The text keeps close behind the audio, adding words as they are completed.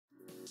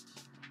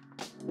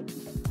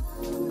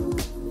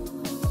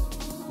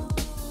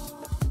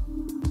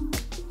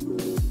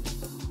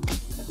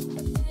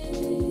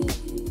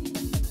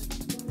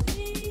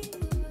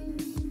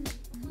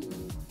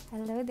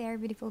there,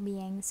 beautiful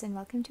beings, and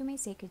welcome to my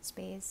sacred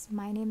space.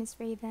 My name is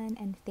Raven,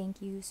 and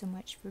thank you so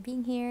much for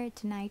being here.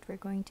 Tonight, we're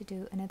going to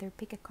do another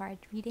pick a card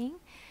reading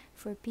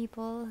for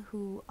people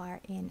who are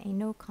in a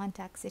no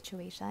contact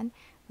situation.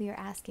 We are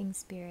asking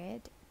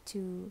Spirit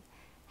to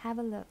have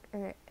a look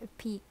or a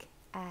peek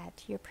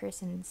at your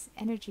person's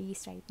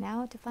energies right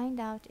now to find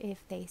out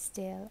if they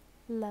still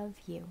love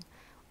you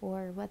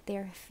or what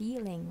they're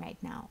feeling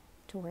right now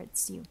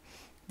towards you,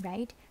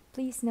 right?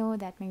 Please know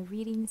that my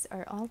readings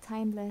are all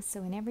timeless,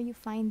 so whenever you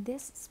find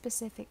this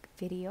specific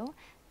video,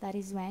 that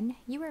is when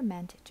you are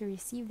meant to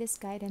receive this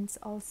guidance.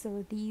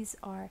 Also, these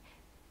are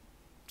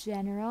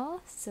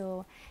general,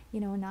 so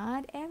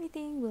not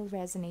everything will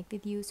resonate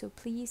with you, so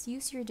please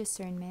use your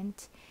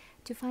discernment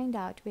to find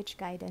out which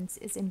guidance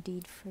is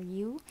indeed for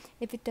you.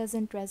 If it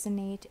doesn't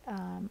resonate,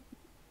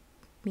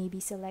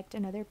 maybe select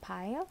another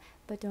pile,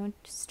 but don't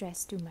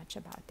stress too much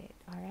about it.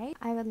 All right,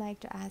 I would like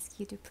to ask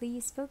you to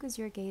please focus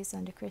your gaze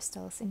on the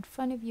crystals in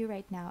front of you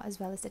right now, as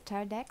well as the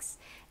tarot decks,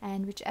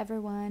 and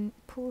whichever one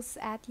pulls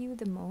at you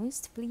the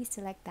most, please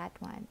select that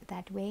one.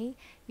 That way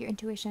your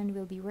intuition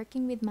will be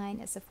working with mine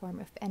as a form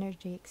of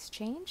energy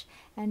exchange,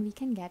 and we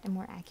can get a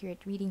more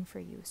accurate reading for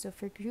you. So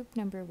for group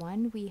number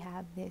 1, we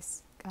have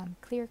this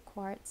clear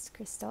quartz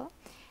crystal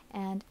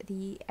and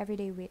the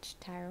Everyday Witch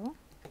Tarot.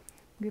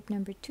 Group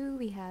number 2,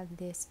 we have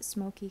this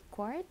Smoky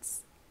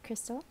quartz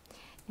crystal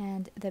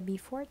and the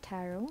Before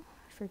Tarot.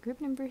 For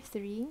group number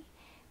 3,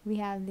 we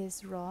have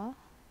this raw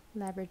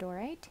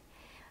Labradorite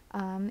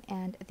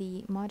and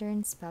the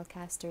Modern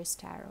Spellcaster's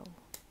Tarot.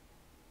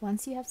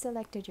 Once you have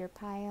selected your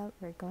pile,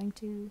 we're going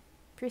to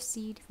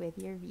proceed with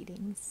your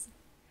readings.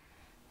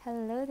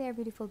 Hello there,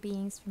 beautiful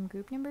beings from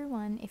group number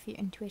 1. If your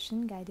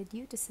intuition guided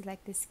you to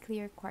select this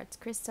clear quartz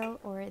crystal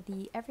or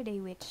the Everyday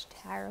Witch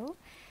Tarot,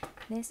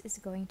 this is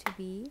going to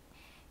be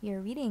your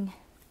reading.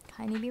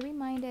 Kindly be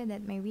reminded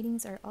that my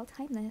readings are all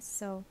timeless,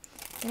 so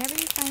whenever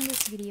you find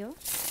this video,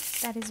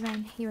 that is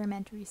when you are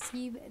meant to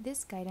receive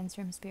this guidance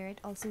from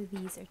Spirit. Also,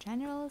 these are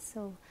general,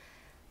 so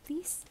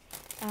please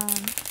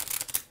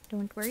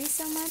don't worry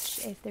so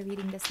much if the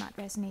reading does not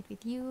resonate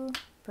with you.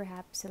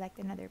 Perhaps select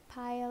another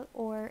pile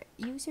or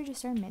use your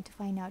discernment to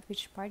find out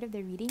which part of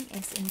the reading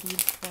is indeed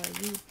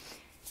for you.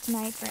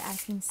 Tonight we're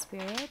asking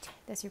Spirit,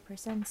 does your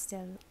person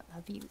still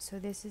love you? So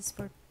this is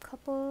for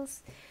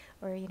couples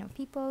or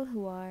people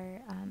who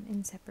are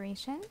in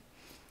separation,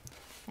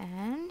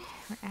 and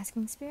we're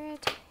asking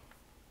Spirit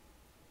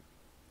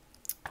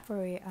for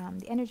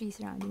the energy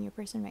surrounding your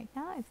person right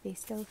now, if they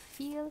still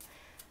feel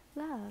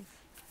love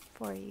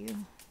for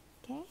you.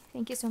 Okay,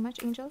 thank you so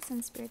much, angels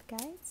and spirit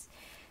guides.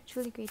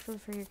 Truly grateful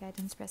for your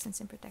guidance, presence,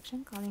 and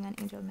protection. Calling on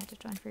Angel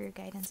Metatron for your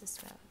guidance as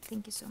well.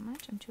 Thank you so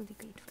much. I'm truly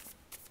grateful.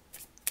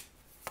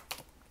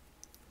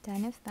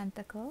 10 of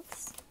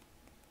Pentacles,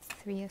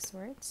 3 of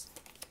Swords,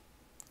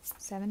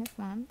 7 of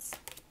Wands,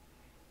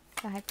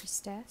 the High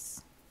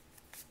Priestess,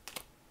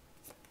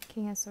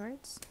 King of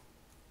Swords,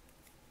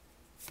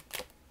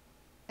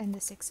 and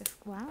the 6 of...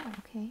 Wow,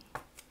 okay.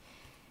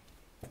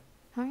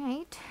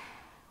 Alright,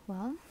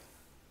 well,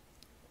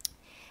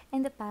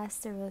 in the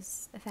past there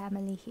was a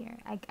family here.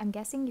 I'm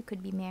guessing you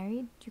could be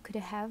married, you could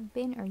have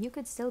been, or you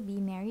could still be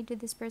married to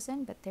this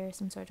person, but there's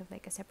some sort of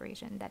like a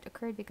separation that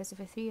occurred because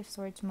of a 3 of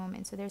Swords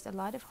moment. So there's a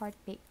lot of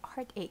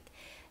heartache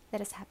that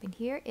has happened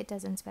here. It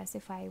doesn't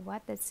specify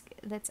what.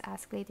 Let's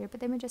ask later,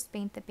 but let me just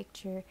paint the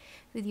picture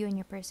with you and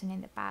your person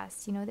in the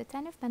past. The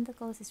 10 of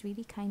Pentacles is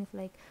really kind of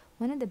like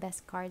one of the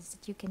best cards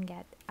that you can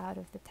get out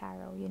of the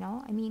tarot.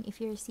 I mean,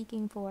 if you're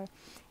seeking for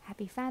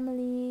happy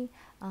family,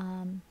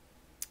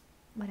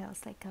 what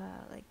else, like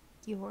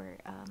your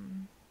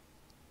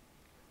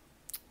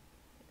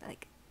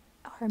like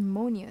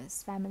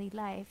harmonious family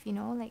life,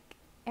 like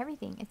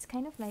everything. It's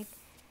kind of like,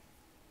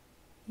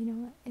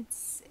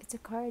 it's a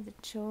card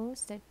that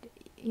shows that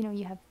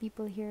you have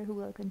people here who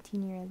will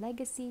continue your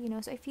legacy.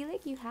 So I feel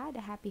like you had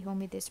a happy home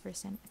with this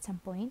person at some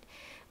point,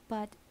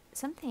 but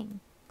something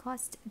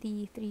caused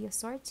the 3 of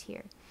Swords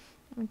here.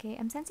 Okay,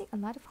 I'm sensing a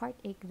lot of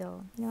heartache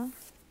though.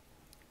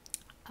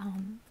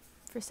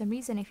 For some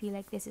reason I feel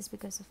like this is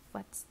because of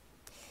what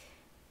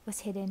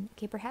was hidden.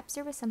 Okay, perhaps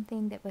there was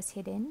something that was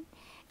hidden,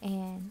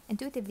 and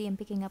intuitively I'm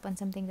picking up on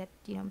something that,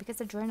 because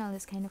the journal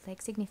is kind of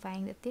like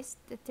signifying that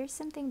there's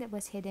something that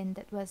was hidden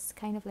that was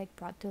kind of like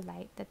brought to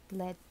light that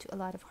led to a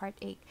lot of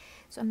heartache.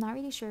 So I'm not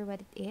really sure what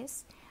it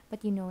is,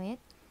 but it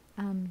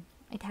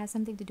it has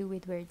something to do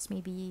with words.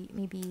 Maybe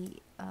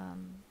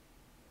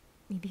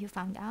you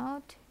found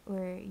out,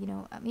 or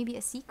maybe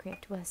a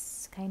secret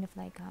was kind of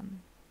like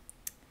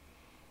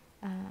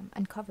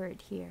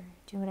uncovered here.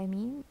 Do you know what I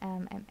mean?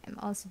 I'm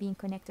also being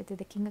connected to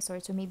the King of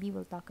Swords, so maybe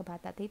we'll talk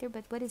about that later.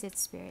 But what is it,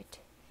 Spirit?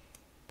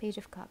 Page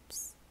of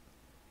Cups.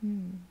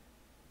 Could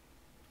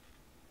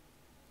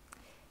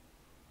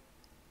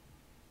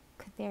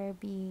there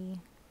be...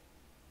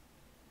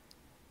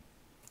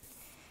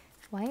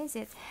 Why is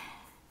it...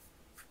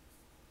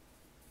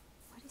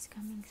 What is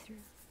coming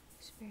through,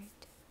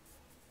 Spirit?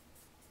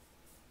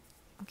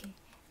 Okay,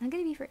 not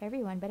gonna be for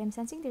everyone, but I'm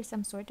sensing there's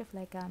some sort of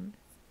like an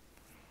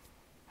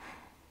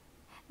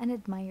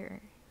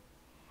admirer.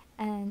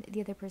 and the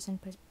other person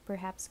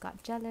perhaps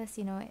got jealous.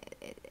 You know,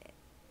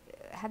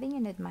 having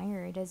an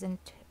admirer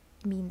doesn't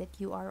mean that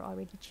you are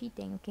already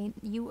cheating. Okay,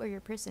 you or your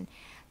person.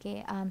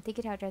 Okay, take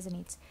it how it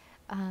resonates.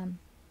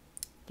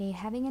 Okay,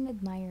 having an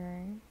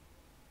admirer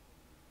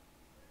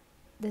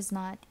does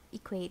not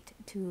equate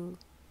to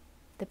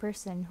the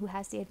person who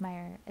has the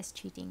admirer as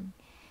cheating,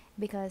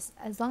 because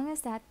as long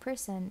as that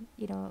person,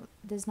 you know,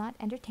 does not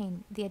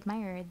entertain the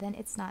admirer, then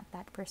it's not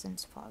that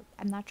person's fault.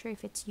 I'm not sure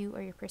if it's you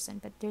or your person,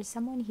 but there's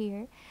someone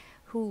here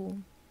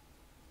who's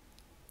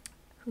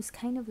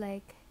kind of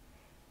like,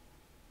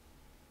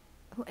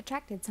 who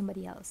attracted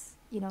somebody else,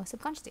 you know,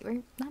 subconsciously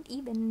or not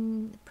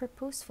even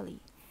purposefully.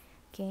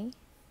 Okay,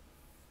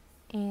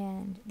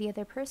 and the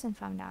other person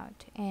found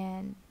out,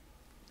 and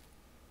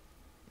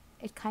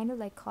it kind of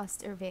like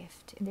caused a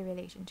rift in the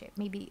relationship.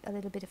 Maybe a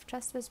little bit of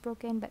trust was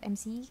broken, but I'm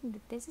seeing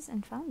that this is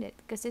unfounded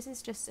because this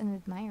is just an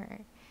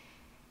admirer.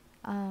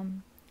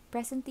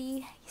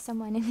 Presently,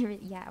 someone in the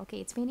yeah,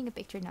 okay, it's painting a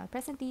picture now.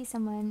 Presently,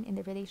 someone in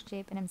the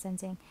relationship, and I'm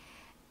sensing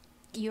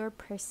your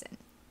person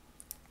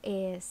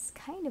is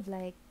kind of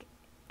like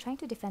trying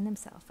to defend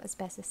themselves as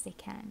best as they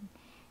can.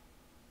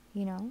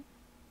 You know,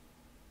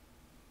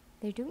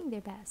 they're doing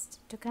their best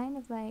to kind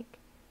of like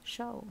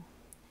show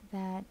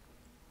that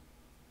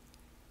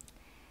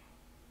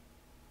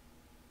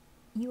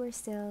you are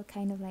still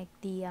kind of like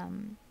the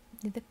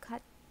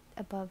cut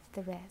above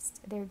the rest.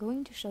 They're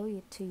going to show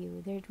it to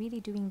you. They're really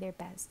doing their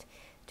best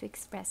to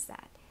express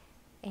that.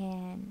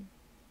 And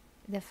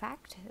the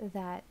fact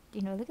that,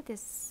 you know, look at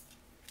this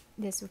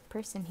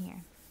person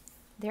here.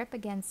 They're up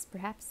against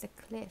perhaps the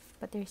cliff,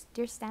 but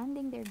they're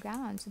standing their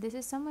ground. So this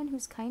is someone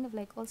who's kind of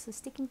like also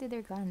sticking to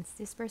their guns.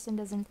 This person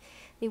doesn't,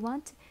 they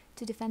want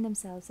to defend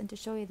themselves and to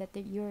show you that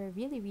you're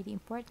really, really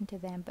important to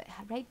them, but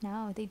right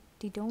now they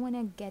don't want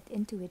to get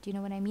into it. You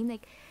know what I mean?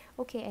 Like,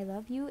 okay, I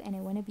love you and I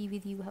want to be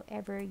with you,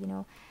 however, you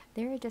know,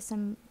 there are just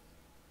some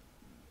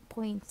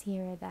points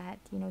here that,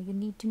 you know, you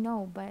need to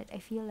know, but I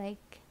feel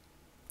like,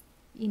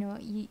 you know,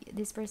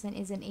 this person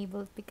isn't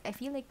able. I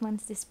feel like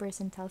once this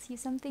person tells you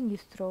something, you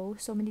throw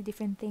so many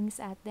different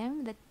things at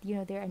them that, you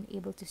know, they're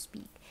unable to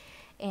speak.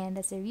 And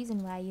that's the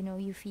reason why, you know,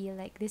 you feel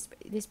like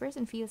this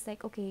person feels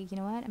like, okay, you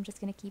know what, I'm just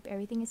gonna keep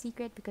everything a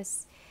secret,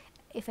 because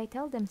if I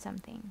tell them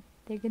something,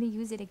 they're gonna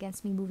use it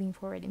against me moving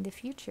forward in the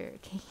future.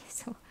 Okay,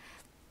 so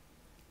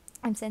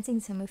I'm sensing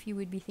some of you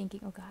would be thinking,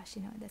 oh gosh,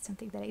 you know, that's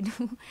something that I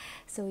do.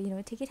 So, you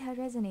know, take it how it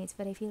resonates.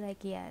 But I feel like,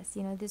 yes,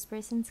 you know, this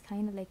person's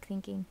kind of like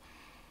thinking,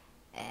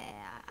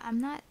 I'm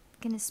not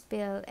gonna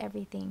spill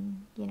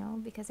everything, you know,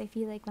 because I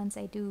feel like once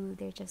I do,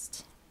 they're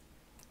just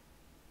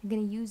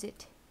gonna use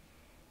it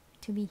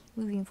to be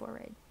moving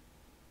forward.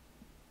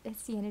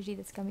 That's the energy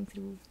that's coming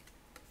through.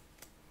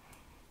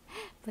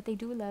 But they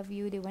do love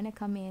you. They want to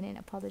come in and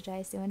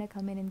apologize. They want to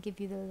come in and give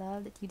you the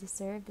love that you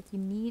deserve, that you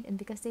need. And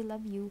because they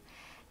love you,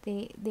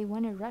 they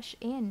want to rush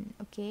in,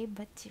 okay?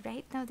 But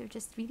right now, they're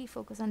just really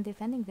focused on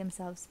defending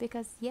themselves,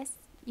 because yes,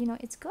 you know,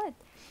 it's good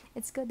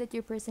that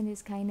your person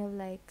is kind of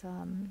like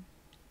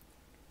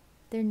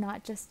they're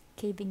not just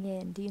caving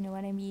in. Do you know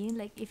what I mean?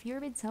 Like, if you're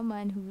with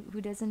someone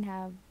who doesn't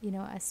have, you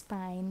know, a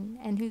spine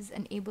and who's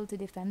unable to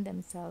defend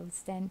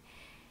themselves, then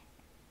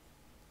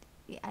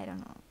I don't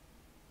know,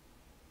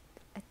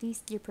 at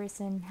least your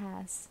person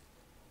has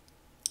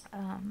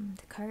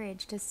the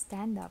courage to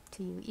stand up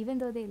to you, even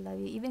though they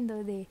love you, even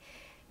though they,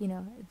 you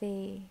know,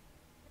 they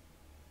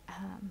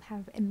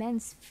have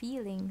immense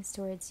feelings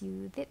towards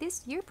you.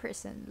 This your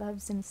person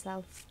loves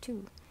himself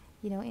too,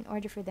 you know, in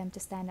order for them to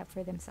stand up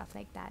for themselves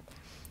like that.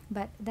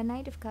 But the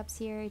Knight of Cups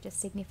here just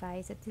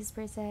signifies that this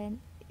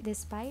person,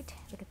 despite,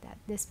 look at that,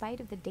 despite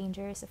of the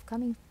dangers of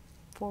coming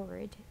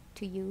forward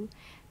to you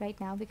right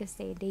now, because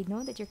they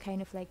know that you're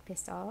kind of like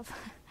pissed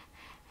off,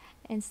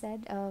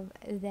 instead of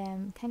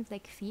them kind of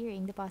like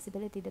fearing the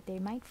possibility that they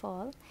might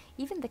fall.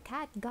 Even the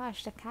cat,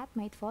 gosh, the cat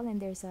might fall and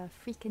there's a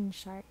freaking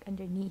shark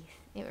underneath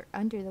or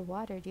under the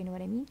water. Do you know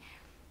what I mean?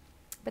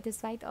 But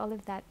despite all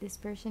of that, this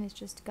person is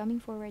just coming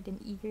forward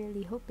and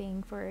eagerly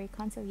hoping for a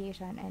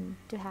reconciliation and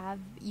to have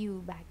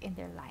you back in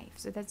their life.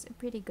 So that's a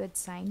pretty good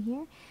sign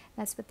here.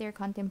 That's what they're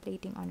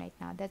contemplating on right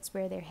now. That's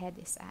where their head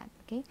is at.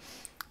 Okay,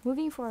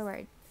 moving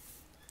forward.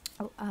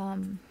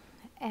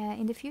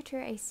 In the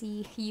future, I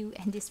see you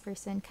and this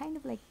person kind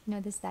of like, you know,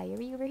 this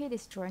diary over here,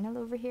 this journal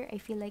over here. I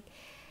feel like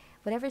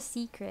whatever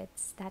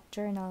secrets that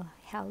journal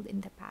held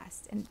in the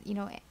past, and, you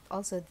know,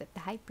 also that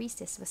the high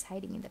priestess was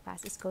hiding in the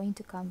past, is going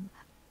to come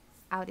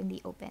out in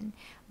the open.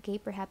 Okay,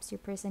 perhaps your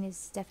person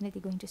is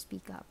definitely going to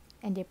speak up,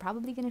 and they're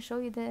probably going to show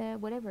you the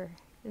whatever,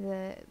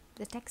 the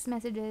text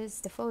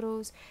messages, the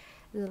photos,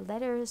 the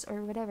letters,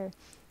 or whatever.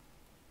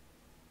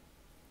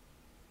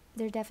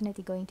 They're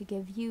definitely going to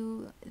give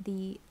you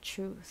the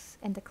truth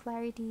and the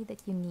clarity that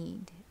you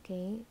need.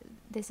 Okay,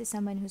 this is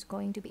someone who's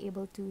going to be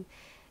able to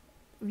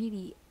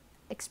really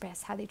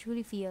express how they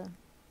truly feel.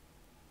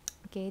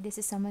 Okay, this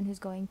is someone who's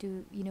going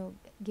to, you know,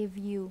 give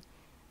you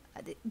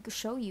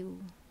show you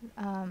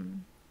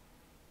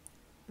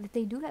that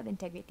they do have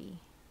integrity,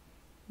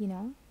 you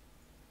know,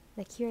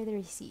 like, here are the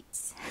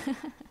receipts.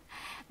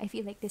 I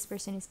feel like this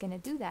person is gonna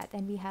do that.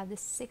 And we have the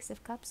Six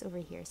of Cups over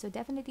here, so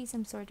definitely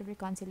some sort of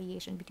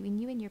reconciliation between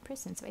you and your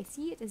person. So I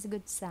see it as a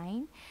good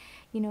sign,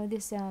 you know,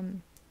 this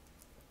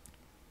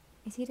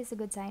I see it as a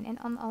good sign. And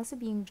I'm also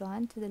being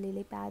drawn to the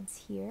lily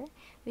pads here,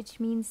 which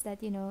means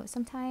that, you know,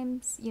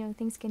 sometimes, you know,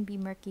 things can be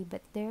murky,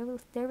 but there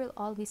will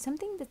always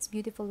something that's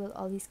beautiful will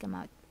always come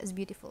out as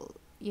beautiful.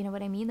 You know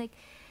what I mean? Like,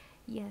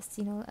 yes,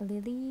 you know, a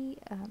lily,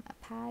 a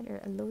pad,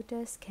 or a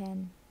lotus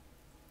can,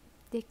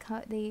 they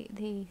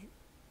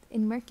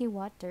in murky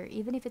water,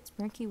 even if it's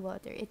murky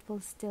water, it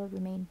will still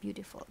remain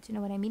beautiful. Do you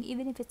know what I mean?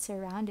 Even if it's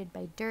surrounded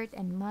by dirt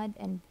and mud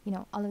and, you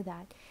know, all of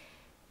that,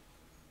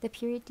 the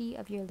purity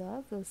of your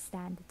love will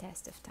stand the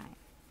test of time.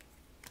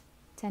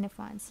 Ten of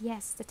Wands.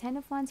 Yes, the Ten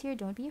of Wands here,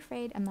 don't be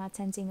afraid. I'm not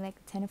sensing like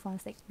the Ten of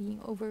Wands like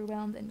being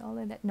overwhelmed and all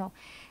of that. No.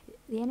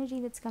 The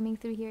energy that's coming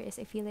through here is,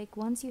 I feel like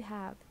once you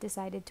have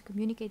decided to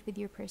communicate with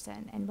your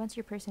person, and once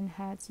your person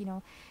has, you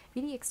know,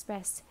 really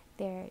expressed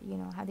their, you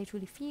know, how they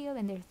truly feel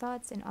and their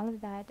thoughts and all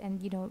of that,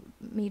 and, you know,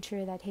 made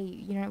sure that, hey,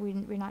 you know,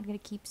 we're not going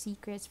to keep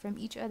secrets from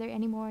each other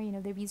anymore. You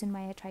know, the reason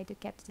why I tried to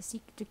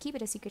keep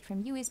it a secret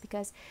from you is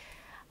because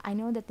I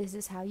know that this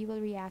is how you will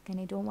react, and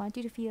I don't want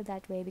you to feel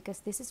that way, because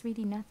this is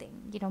really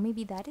nothing. You know,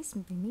 maybe that's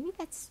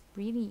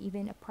really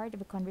even a part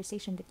of a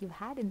conversation that you've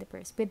had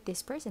with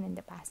this person in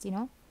the past, you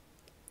know.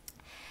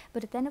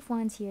 But the Ten of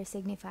Wands here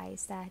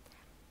signifies that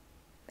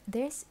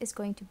this is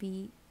going to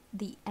be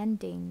the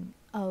ending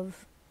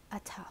of a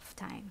tough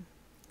time.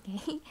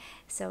 Okay,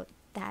 so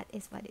that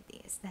is what it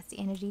is. That's the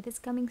energy that's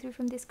coming through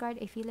from this card.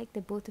 I feel like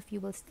the both of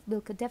you will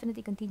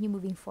definitely continue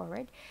moving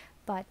forward,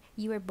 but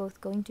you are both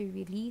going to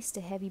release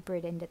the heavy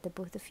burden that the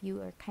both of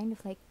you are kind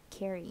of like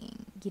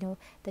carrying, you know,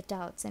 the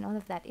doubts and all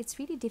of that. It's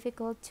really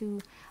difficult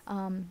to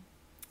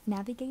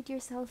navigate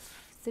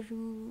yourself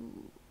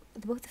through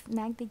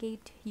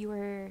navigate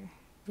your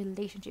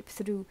relationship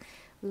through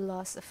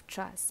loss of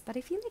trust. But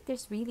I feel like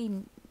there's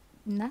really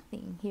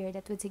nothing here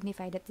that would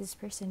signify that this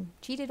person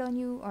cheated on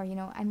you, or, you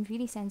know, I'm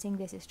really sensing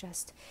this is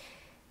just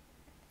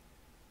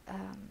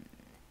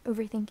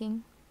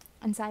overthinking,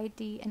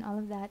 anxiety, and all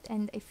of that.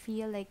 And I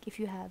feel like if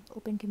you have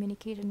open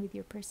communication with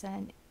your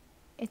person,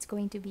 it's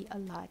going to be a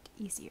lot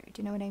easier.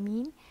 Do you know what I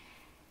mean?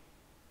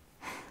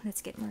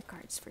 Let's get more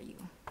cards for you.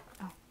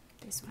 Oh,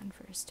 this one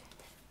first.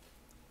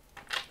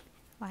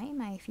 Why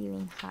am I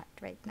feeling hot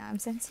right now? I'm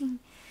sensing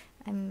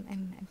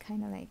I'm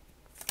kind of like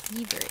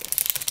feverish.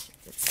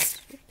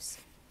 Oops,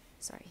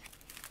 sorry,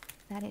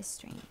 that is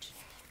strange.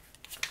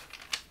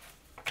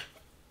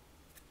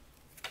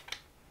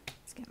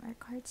 Let's get more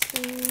cards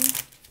for you.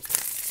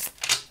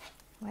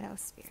 What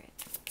else, Spirit?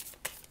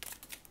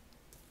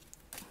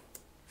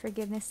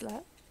 Forgiveness,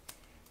 love.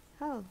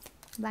 Oh,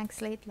 blank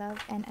slate love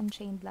and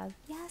unchained love.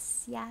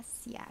 Yes,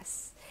 yes,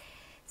 yes.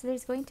 So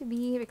there's going to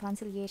be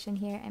reconciliation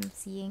here. I'm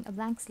seeing a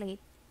blank slate.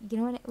 You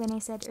know what, when I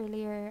said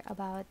earlier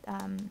about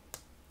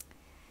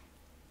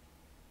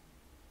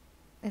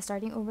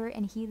starting over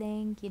and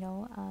healing, you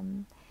know,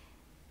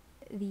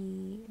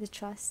 the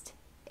trust,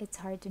 it's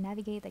hard to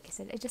navigate. Like I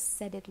said, I just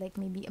said it like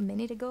maybe a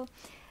minute ago.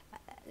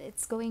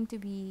 It's going to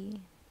be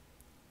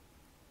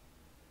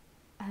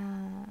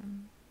a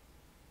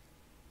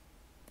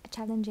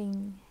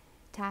challenging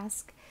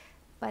task,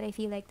 but I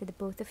feel like that the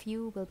both of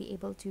you will be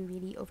able to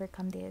really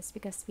overcome this,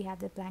 because we have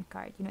the blank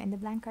card, you know, and the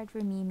blank card for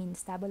me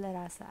means tabula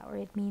rasa, or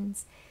it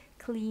means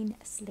clean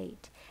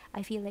slate.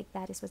 I feel like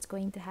that is what's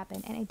going to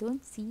happen, and I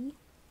don't see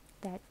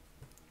that,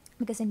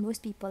 because in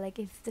most people, like,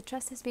 if the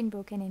trust has been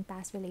broken in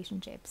past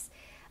relationships,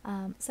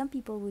 some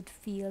people would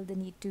feel the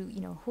need to, you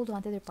know, hold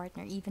on to their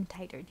partner even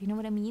tighter. Do you know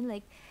what I mean?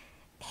 Like,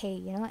 hey,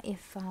 you know,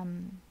 if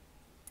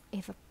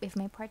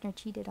my partner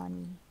cheated on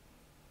me,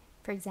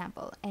 for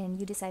example, and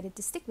you decided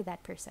to stick with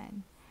that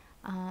person,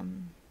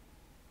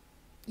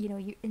 you know,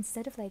 you,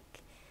 instead of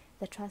like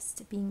the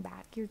trust being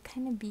back, you're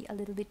kind of be a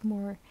little bit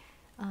more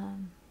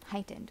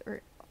heightened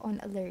or on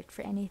alert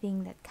for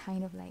anything that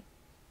kind of like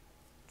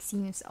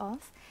seems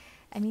off.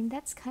 I mean,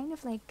 that's kind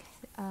of like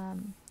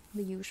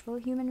the usual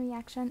human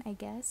reaction, I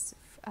guess.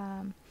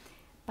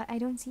 But I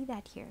don't see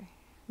that here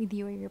with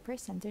you or your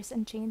person. There's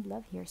unchained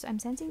love here. So I'm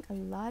sensing a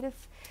lot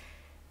of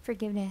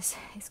forgiveness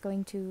is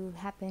going to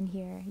happen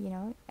here. You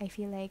know, I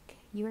feel like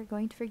you are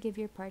going to forgive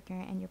your partner,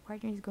 and your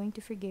partner is going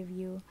to forgive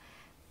you.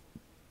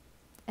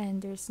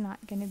 And there's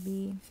not going to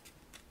be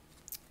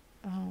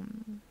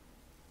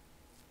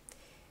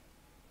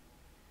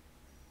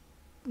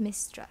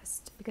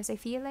mistrust, because I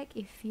feel like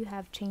if you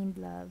have chained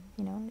love,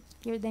 you know,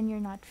 you're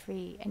not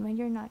free, and when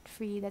you're not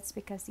free, that's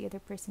because the other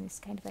person is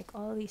kind of like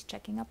always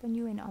checking up on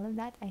you and all of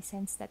that. I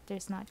sense that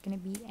there's not going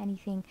to be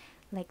anything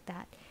like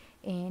that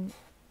in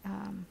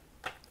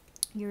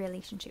your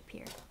relationship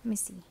here. Let me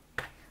see,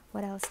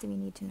 what else do we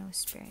need to know,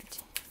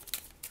 Spirit?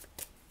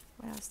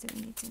 What else do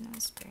we need to know,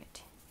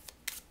 Spirit?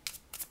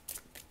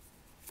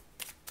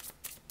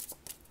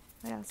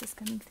 What else is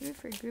coming through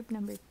for group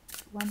number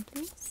 1,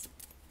 please?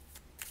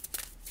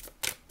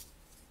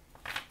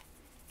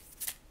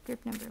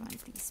 Group number 1,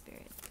 please,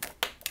 Spirit.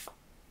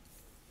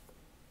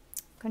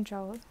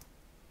 Control.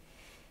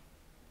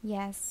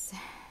 Yes.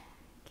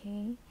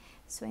 Okay.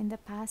 So in the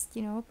past,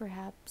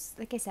 perhaps,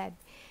 like I said,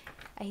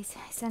 I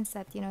sense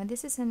that,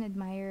 this is an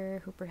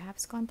admirer who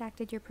perhaps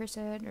contacted your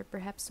person or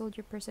perhaps told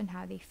your person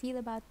how they feel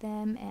about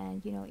them,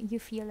 and, you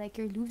feel like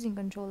you're losing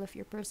control of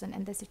your person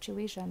and the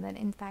situation. That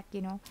in fact,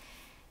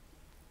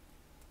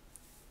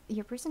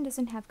 your person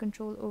doesn't have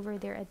control over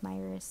their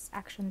admirer's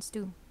actions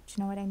too. Do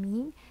you know what I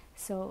mean?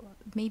 So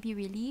maybe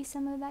release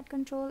some of that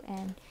control,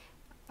 and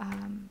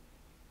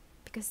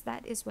because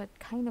that is what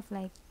kind of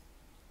like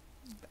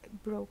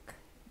broke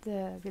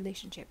the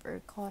relationship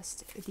or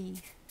caused the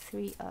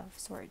Three of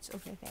Swords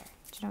over there.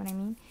 Do you know what I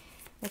mean?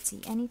 Let's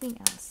see. Anything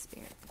else,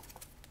 Spirit?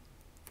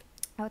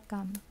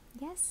 Outcome.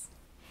 Yes.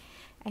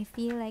 I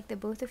feel like the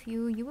both of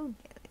you, you will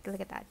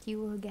look at that.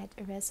 You will get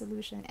a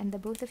resolution, and the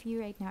both of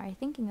you right now are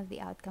thinking of the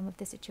outcome of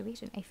the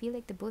situation. I feel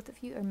like the both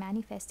of you are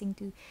manifesting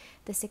to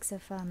the six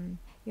of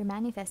You're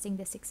manifesting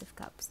the Six of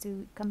Cups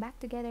to come back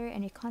together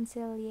and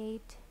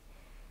reconciliate.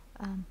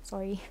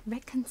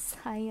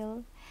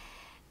 Reconcile.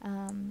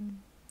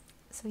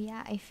 So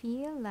yeah, I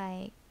feel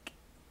like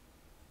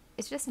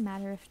it's just a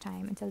matter of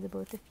time until the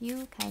both of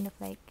you kind of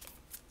like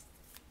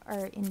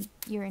are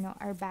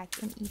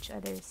back in each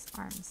other's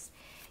arms,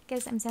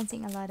 because I'm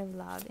sensing a lot of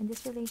love in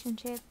this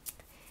relationship.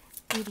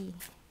 Really,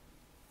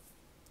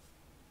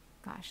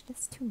 gosh,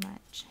 that's too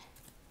much.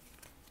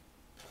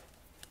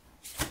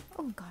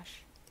 Oh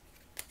gosh,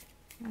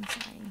 I'm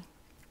sorry.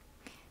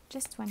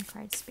 Just one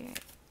card, Spirit.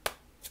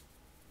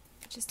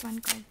 Just one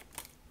card.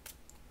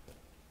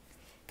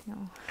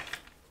 No,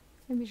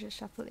 let me just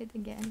shuffle it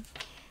again.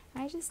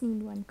 I just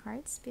need one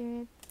card,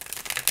 Spirit.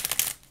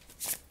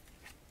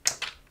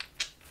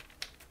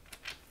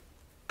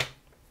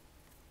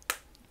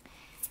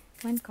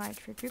 One card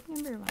for group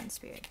number 1,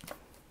 Spirit.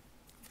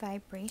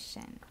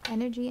 Vibration.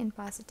 Energy and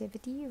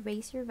positivity.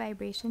 Raise your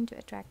vibration to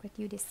attract what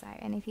you desire.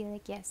 And I feel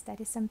like, yes, that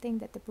is something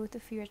that the both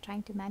of you are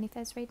trying to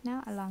manifest right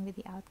now, along with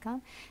the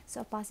outcome. So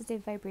a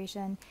positive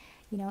vibration,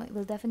 it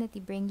will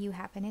definitely bring you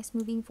happiness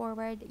moving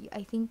forward.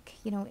 I think,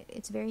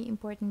 it's very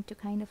important to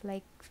kind of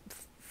like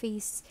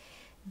face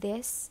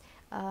this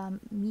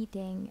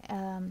meeting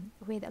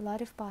with a lot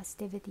of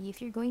positivity.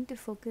 If you're going to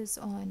focus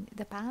on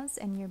the past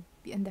and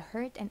the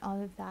hurt and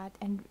all of that,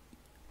 and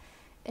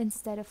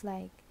instead of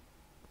like,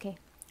 okay,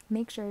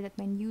 make sure that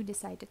when you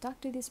decide to talk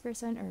to this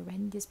person, or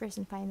when this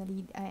person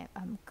finally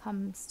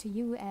comes to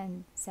you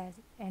and say,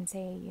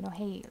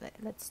 hey,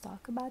 let's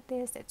talk about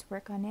this, let's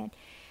work on it,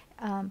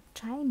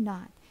 try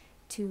not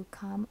to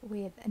come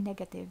with a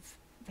negative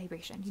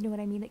vibration. You know what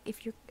I mean? Like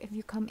if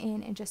you come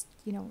in and just,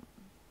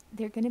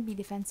 they're gonna be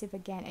defensive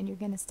again, and you're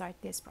gonna start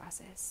this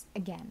process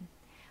again.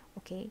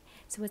 Okay,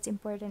 so what's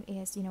important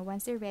is,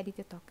 once they're ready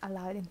to talk,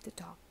 allow them to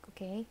talk.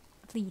 Okay,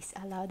 please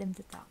allow them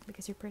to talk,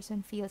 because your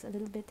person feels a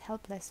little bit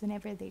helpless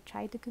whenever they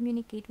try to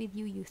communicate with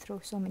you. You throw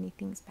so many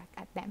things back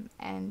at them,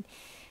 and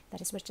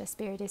that is what the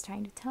Spirit is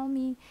trying to tell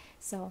me.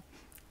 So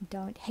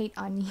don't hate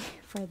on me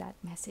for that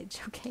message.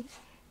 Okay,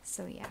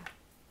 so yeah,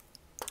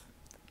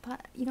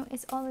 but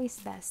it's always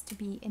best to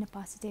be in a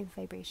positive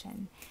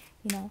vibration.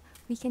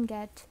 We can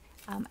get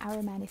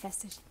our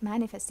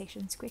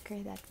manifestations quicker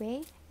that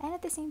way, and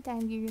at the same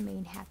time you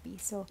remain happy.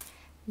 So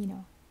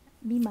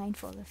be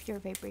mindful of your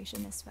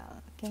vibration as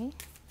well. Okay,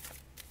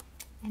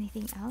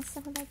 anything else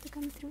that would like to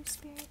come through,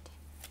 Spirit?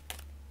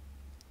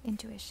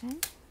 Intuition.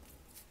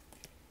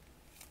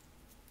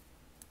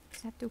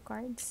 Is that 2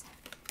 cards?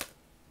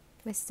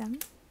 Wisdom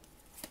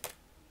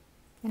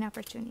and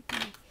opportunity.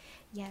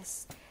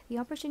 Yes, the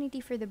opportunity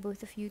for the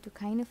both of you to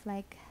kind of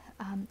like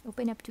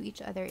open up to each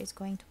other is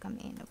going to come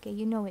in. Okay,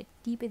 you know it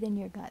deep within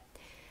your gut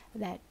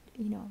that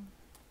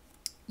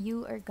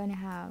you are gonna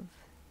have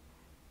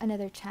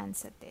another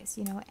chance at this,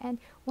 and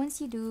once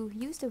you do,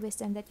 use the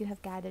wisdom that you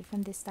have gathered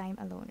from this time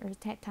alone, or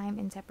time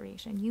in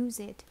separation. Use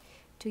it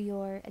to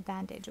your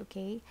advantage.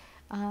 Okay,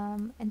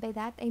 and by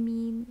that I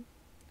mean,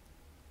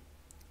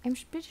 I'm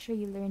pretty sure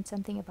you learned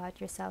something about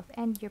yourself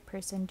and your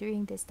person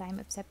during this time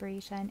of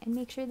separation, and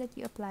make sure that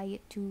you apply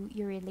it to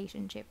your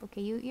relationship.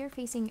 Okay, you're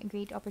facing a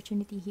great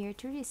opportunity here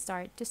to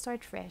restart, to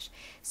start fresh.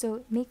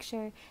 So make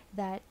sure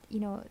that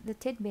the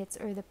tidbits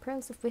or the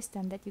pearls of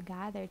wisdom that you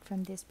gathered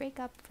from this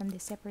breakup, from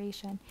this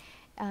separation,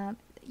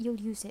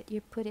 you'll use it.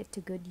 You put it to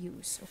good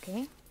use.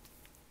 Okay.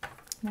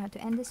 Now to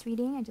end this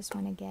reading, I just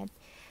want to get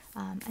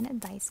an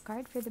advice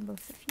card for the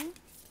both of you.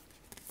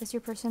 Does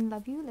your person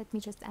love you? Let me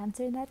just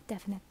answer that.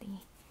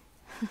 Definitely.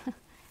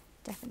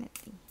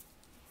 Definitely.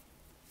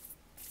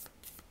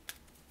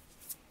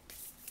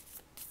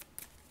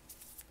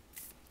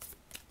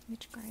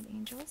 Which card?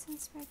 Angels and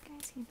Spirit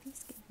guys? Can you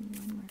please give me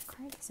one more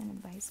card as an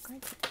advice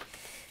card?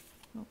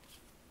 Oh.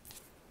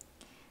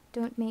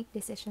 Don't make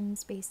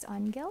decisions based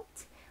on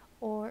guilt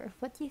or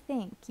what you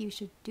think you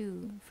should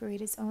do, for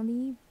it is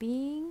only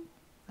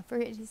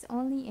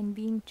in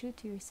being true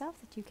to yourself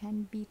that you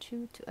can be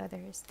true to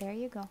others. There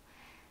you go.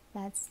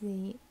 That's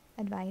the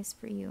advice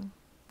for you.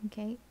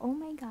 Okay. Oh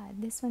my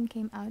god, this one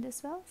came out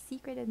as well.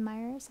 Secret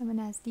admirer. Someone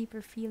has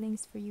deeper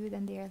feelings for you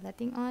than they are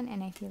letting on,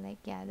 and I feel like,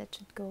 yeah, that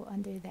should go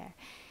under there.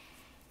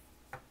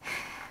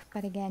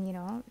 But again, you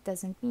know, it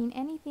doesn't mean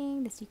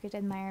anything. The secret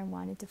admirer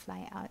wanted to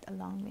fly out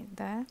along with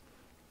the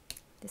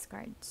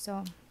discard.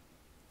 So,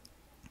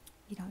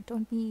 you know,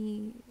 don't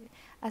be,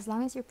 as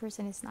long as your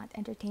person is not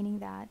entertaining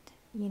that,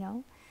 you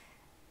know,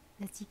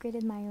 the secret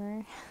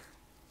admirer,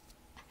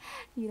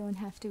 you don't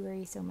have to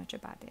worry so much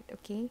about it,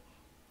 okay?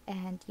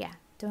 And yeah,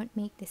 don't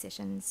make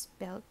decisions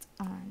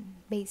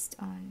based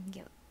on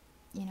guilt.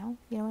 You know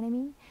what I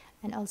mean?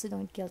 And also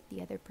don't guilt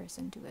the other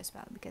person too as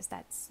well, because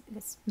that's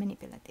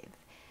manipulative.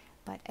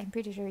 But I'm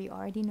pretty sure you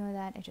already know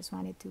that. I just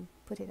wanted to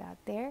put it out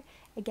there.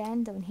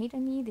 Again, don't hate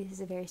on me. This is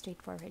a very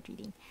straightforward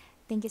reading.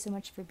 Thank you so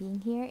much for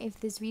being here. If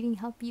this reading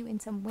helped you in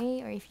some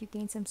way, or if you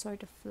gained some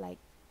sort of like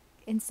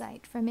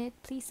insight from it,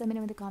 please let me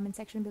know in the comment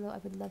section below. I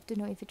would love to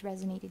know if it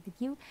resonated with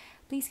you.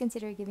 Please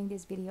consider giving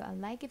this video a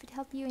like if it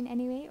helped you in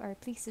any way, or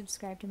please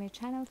subscribe to my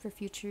channel for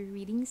future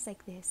readings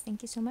like this.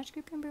 Thank you so much,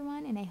 group number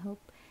 1, and I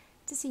hope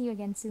to see you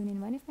again soon in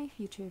one of my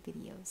future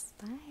videos.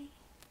 Bye!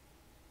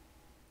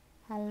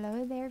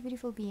 Hello there,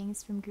 beautiful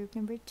beings from group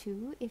number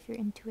 2. If your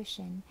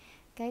intuition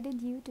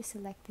guided you to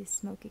select this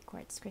smoky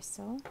quartz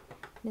crystal,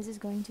 this is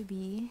going to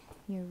be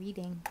your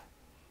reading.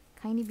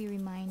 Kindly be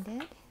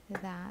reminded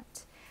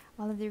that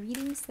all of the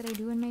readings that I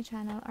do on my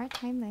channel are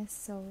timeless,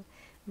 so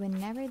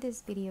whenever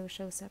this video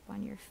shows up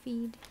on your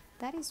feed,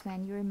 that is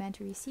when you are meant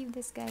to receive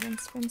this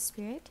guidance from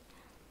Spirit.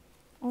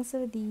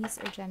 Also, these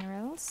are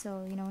general,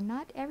 so you know,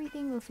 not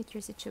everything will fit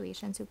your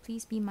situation, so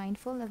please be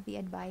mindful of the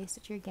advice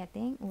that you're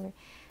getting, or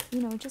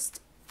you know,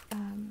 just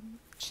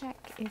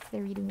check if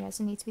the reading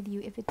resonates with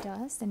you. If it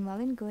does, then well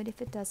and good.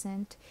 If it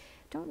doesn't,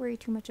 don't worry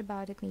too much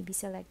about it. Maybe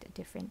select a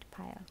different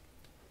pile.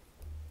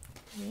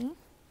 Okay.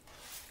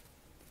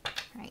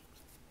 Right.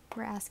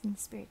 We're asking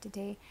Spirit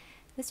today,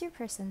 does your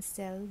person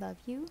still love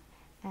you?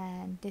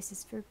 And this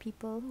is for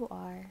people who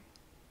are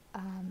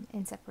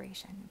in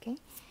separation. Okay.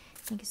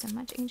 Thank you so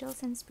much,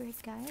 angels and spirit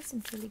guides.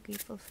 I'm truly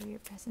grateful for your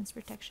presence,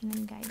 protection,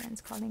 and guidance.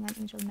 Calling on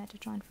Angel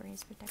Metatron for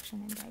his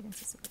protection and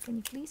guidance as well. Can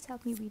you please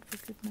help me read for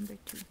group number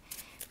 2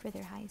 for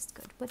their highest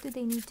good? What do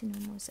they need to know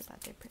most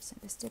about their person?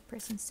 Does their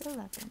person still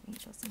love them,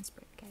 angels and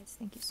spirit guides?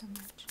 Thank you so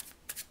much.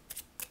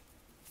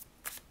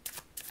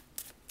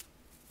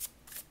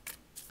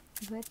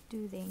 What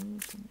do they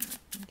need to know?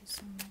 Thank you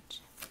so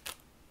much.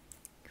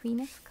 Queen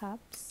of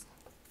Cups,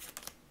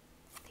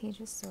 Page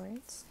of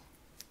Swords,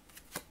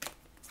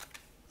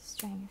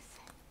 Strength,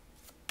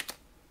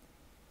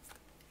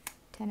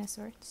 Ten of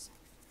Swords,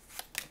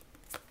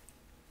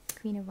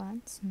 Queen of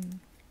Wands,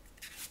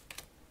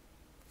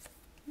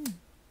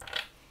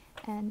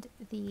 and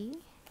the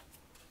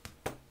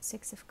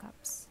Six of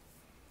Cups.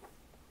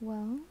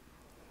 Well,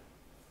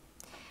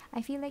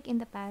 I feel like in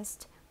the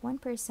past, one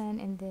person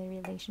in the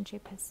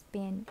relationship has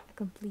been a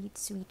complete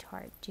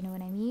sweetheart. Do you know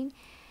what I mean?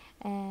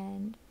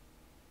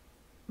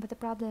 But the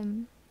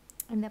problem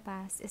in the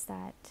past is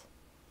that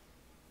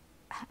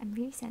I'm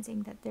really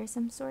sensing that there's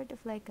some sort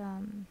of like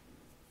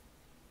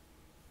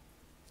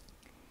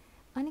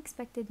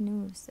unexpected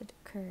news that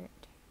occurred,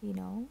 you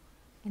know,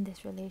 in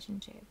this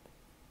relationship.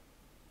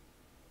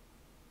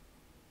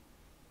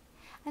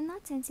 I'm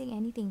not sensing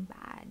anything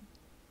bad.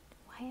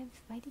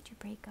 Why did you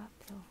break up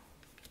though?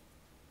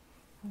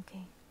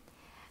 Okay.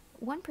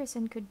 One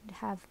person could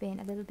have been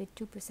a little bit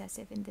too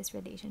possessive in this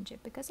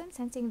relationship, because I'm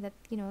sensing that,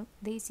 you know,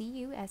 they see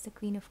you as the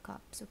Queen of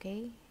Cups,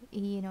 okay?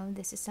 You know,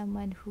 this is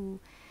someone who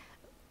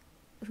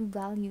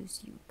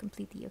values you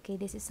completely, okay?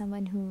 This is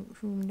someone who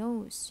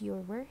knows your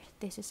worth.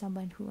 This is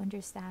someone who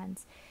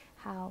understands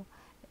how,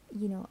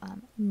 you know,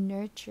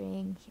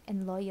 nurturing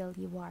and loyal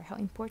you are, how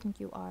important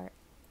you are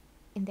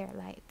in their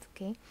life,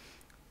 okay?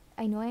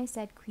 I know I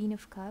said Queen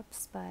of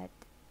Cups, but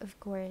of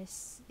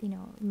course, you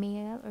know,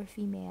 male or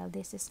female,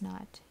 this is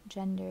not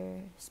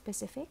gender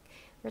specific.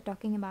 We're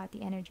talking about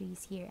the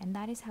energies here, and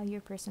that is how your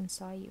person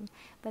saw you.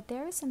 But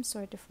there is some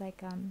sort of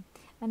like an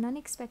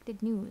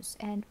unexpected news,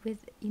 and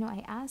with, you know,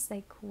 I asked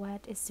like,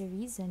 what is the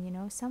reason? You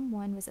know,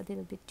 someone was a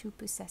little bit too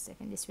possessive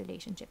in this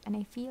relationship, and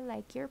I feel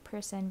like your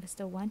person was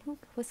the one who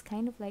was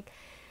kind of like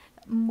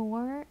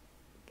more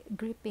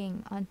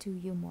gripping onto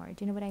you more.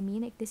 Do you know what I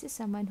mean? Like, this is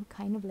someone who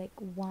kind of like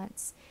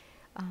wants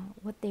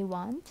what they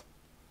want,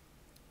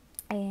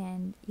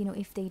 and you know,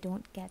 if they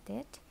don't get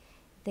it,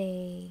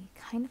 they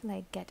kind of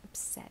like get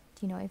upset.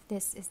 You know, if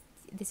this is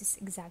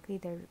exactly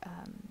the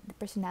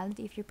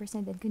personality of your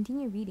person, then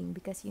continue reading,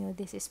 because you know,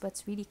 this is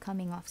what's really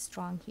coming off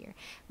strong here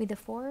with the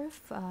Four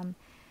of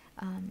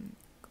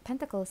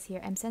Pentacles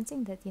here. I'm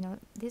sensing that, you know,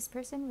 this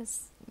person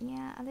was,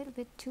 yeah, a little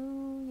bit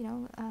too, you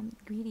know,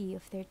 greedy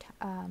of their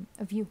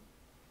of you.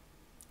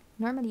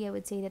 Normally I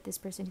would say that this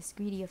person is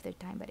greedy of their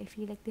time, but I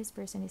feel like this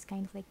person is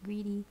kind of like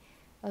greedy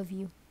of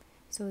you.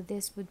 So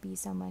this would be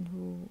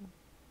someone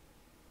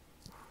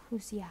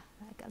who's, yeah,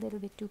 like a little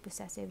bit too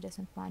possessive,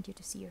 doesn't want you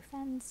to see your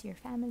friends, your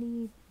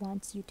family,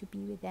 wants you to be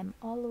with them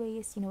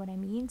always, you know what I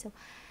mean? So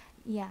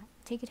yeah,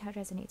 take it how it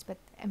resonates, but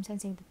I'm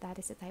sensing that that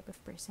is the type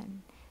of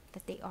person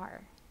that they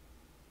are.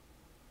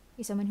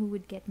 Is someone who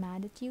would get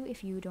mad at you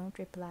if you don't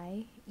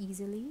reply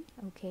easily,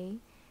 okay?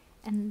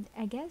 And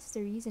I guess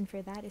the reason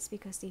for that is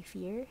because they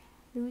fear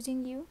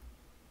losing you.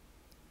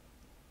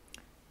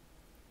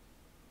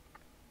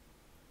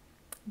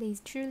 They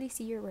truly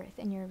see your worth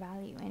and your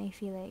value, and I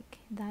feel like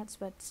that's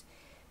what's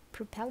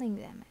propelling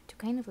them to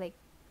kind of like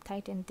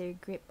tighten their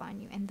grip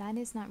on you, and that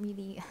is not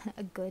really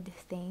a good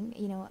thing.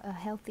 You know, a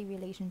healthy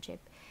relationship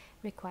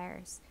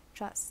requires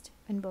trust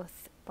on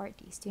both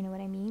parties. Do you know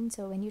what I mean?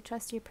 So when you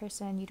trust your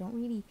person, you don't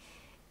really,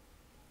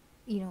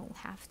 you know,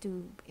 have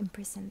to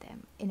imprison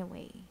them in a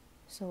way.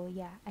 So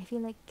yeah, I feel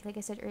like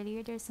I said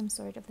earlier, there's some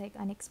sort of like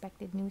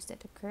unexpected news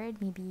that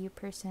occurred. Maybe your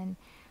person,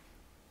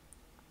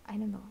 I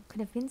don't know, could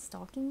have been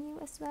stalking you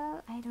as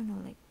well. I don't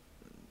know, like,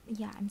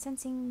 yeah, I'm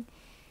sensing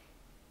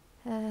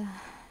uh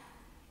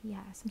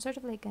yeah, some sort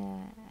of like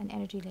an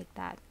energy like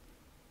that.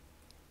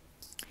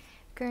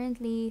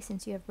 Currently,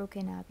 since you have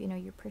broken up, you know,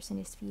 your person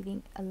is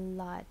feeling a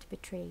lot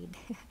betrayed.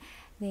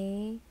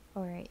 They,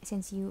 or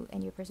since you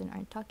and your person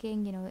aren't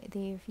talking, you know,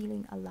 they're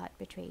feeling a lot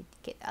betrayed,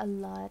 get a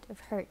lot of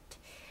hurt.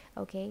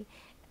 Okay,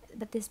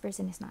 but this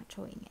person is not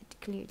showing it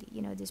clearly.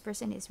 You know, this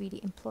person is really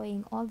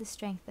employing all the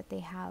strength that they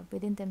have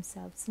within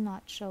themselves to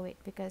not show it,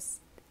 because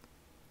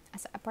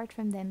as apart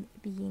from them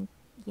being,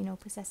 you know,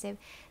 possessive,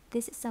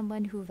 this is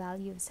someone who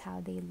values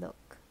how they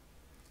look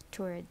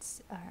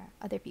towards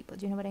other people.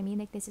 Do you know what I mean?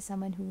 Like, this is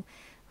someone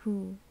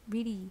who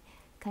really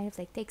kind of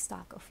like takes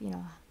stock of, you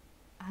know,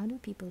 how do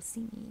people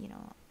see me? You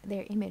know,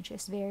 their image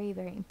is very,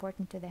 very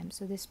important to them.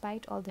 So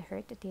despite all the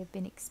hurt that they've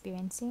been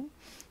experiencing,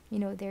 you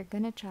know, they're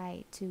gonna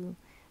try to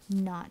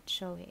not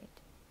show it.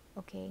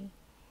 Okay,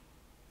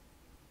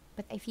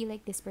 but I feel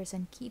like this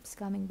person keeps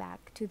coming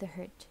back to the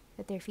hurt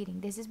that they're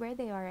feeling. This is where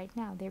they are right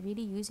now. They're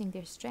really using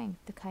their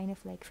strength to kind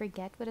of like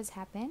forget what has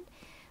happened,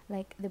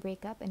 like the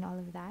breakup and all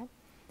of that.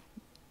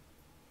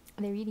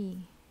 They're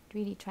really,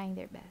 really trying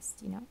their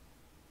best, you know,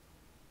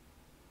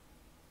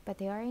 but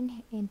they are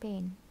in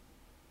pain.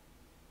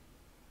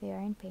 They are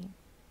in pain.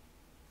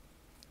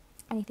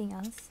 Anything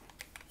else?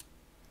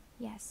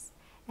 Yes.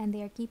 And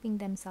they are keeping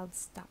themselves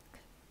stuck.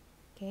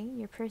 Okay,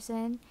 your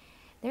person,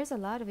 there's a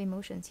lot of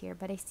emotions here,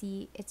 but I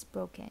see it's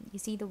broken. You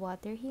see the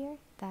water here?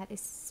 That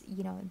is,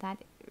 you know,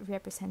 that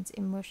represents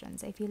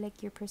emotions. I feel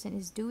like your person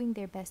is doing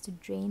their best to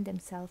drain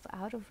themselves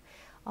out of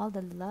all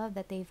the love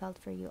that they felt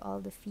for you, all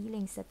the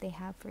feelings that they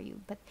have for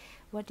you. But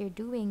what they're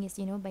doing is,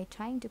 you know, by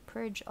trying to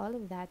purge all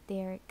of that,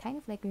 they're kind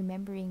of like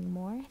remembering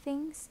more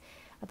things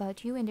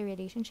about you and the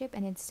relationship,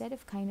 and instead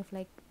of kind of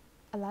like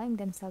allowing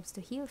themselves to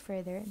heal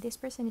further, this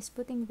person is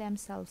putting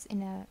themselves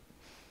in a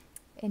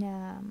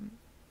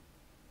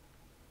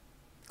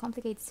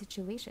complicated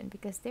situation,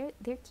 because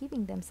they're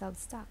keeping themselves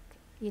stuck.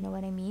 You know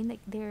what I mean?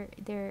 Like,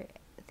 they're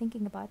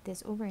thinking about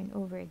this over and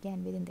over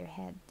again within their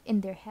head,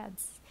 in their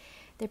heads.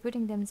 They're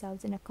putting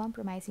themselves in a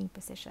compromising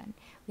position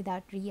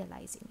without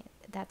realizing it.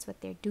 That's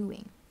what they're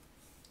doing.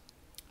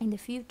 In the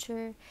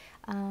future,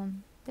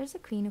 there's a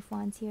Queen of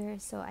Wands here,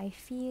 so I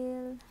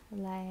feel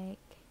like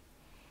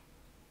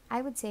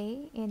I would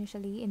say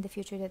initially in the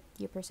future that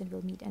your person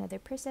will meet another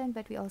person,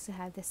 but we also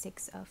have the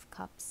Six of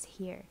Cups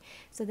here.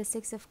 So the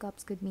Six of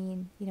Cups could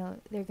mean, you know,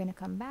 they're gonna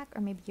come back,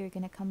 or maybe you're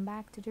gonna come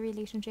back to the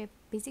relationship.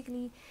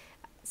 Basically,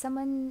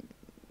 someone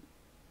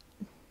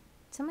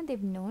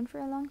they've known for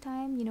a long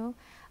time, you know.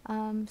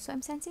 So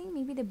I'm sensing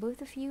maybe the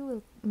both of you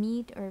will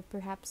meet, or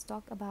perhaps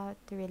talk about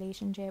the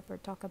relationship, or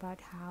talk about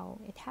how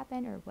it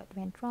happened or what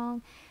went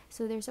wrong.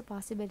 So there's a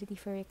possibility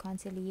for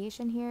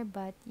reconciliation here,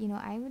 but you know,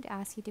 I would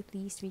ask you to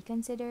please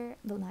reconsider.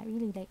 Well, not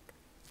really, like,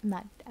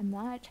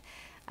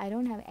 I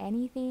don't have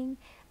anything,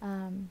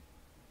 I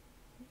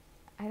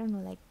don't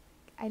know, like,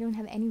 I don't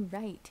have any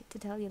right to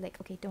tell you like,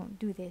 okay, don't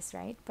do this,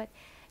 right? But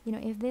you know,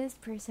 if this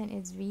person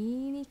is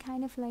really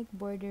kind of like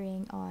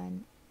bordering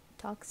on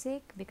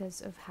toxic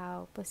because of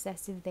how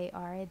possessive they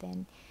are,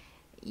 then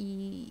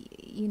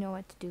you know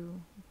what to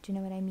do. Do you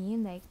know what I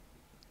mean? Like,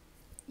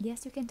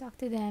 yes, you can talk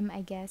to them,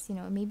 I guess, you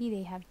know, maybe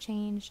they have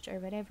changed or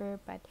whatever,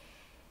 but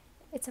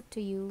it's up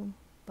to you.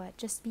 But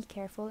just be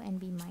careful and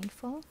be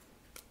mindful.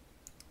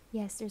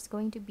 Yes, there's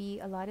going to be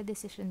a lot of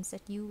decisions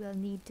that you will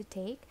need to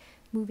take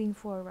moving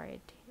forward,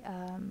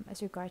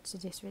 as regards to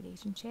this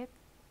relationship.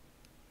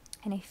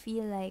 And I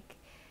feel like,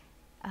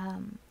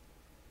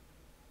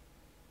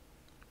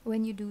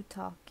 when you do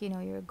talk, you know,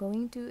 you're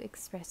going to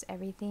express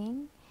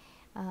everything,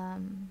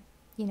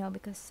 you know,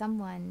 because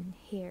someone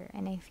here,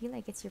 and I feel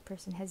like it's your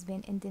person, has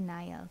been in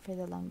denial for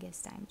the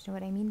longest time. You know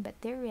what I mean? But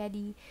they're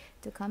ready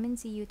to come and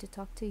see you, to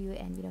talk to you,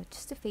 and you know,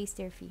 just to face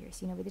their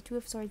fears. You know, with the Two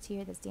of Swords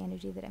here, that's the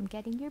energy that I'm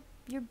getting.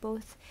 You're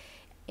both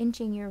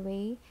inching your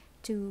way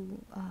to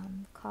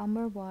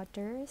calmer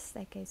waters,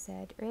 like I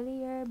said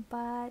earlier,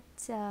 but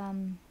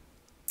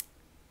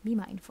be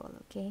mindful,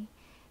 okay?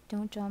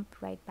 Don't jump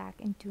right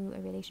back into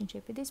a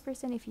relationship with this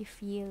person if you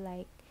feel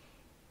like,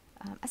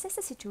 assess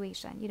the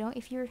situation. You know,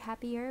 if you're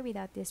happier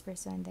without this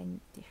person, then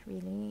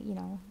really, you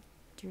know,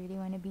 do you really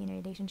want to be in a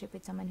relationship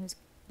with someone who's,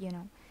 you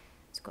know,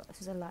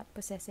 who's a lot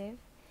possessive?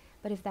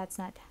 But if that's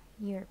not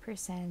your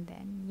person,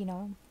 then, you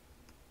know,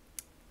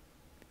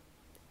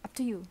 up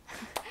to you.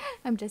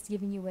 I'm just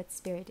giving you what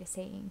Spirit is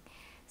saying.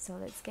 So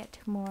let's get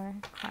more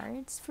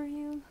cards for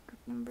you. Group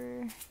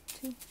number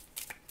 2.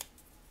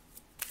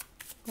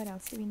 What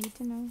else do we need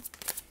to know?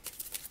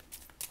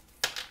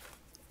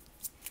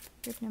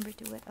 Group number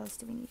 2, what else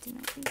do we need to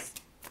know, please?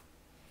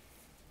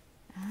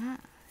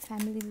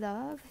 Family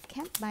love,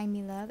 can't buy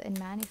me love, and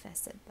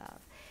manifested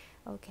love.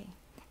 Okay,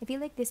 I feel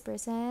like this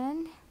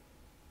person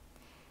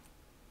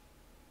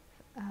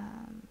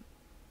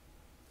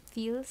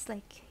feels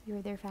like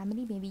you're their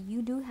family. Maybe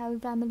you do have a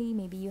family,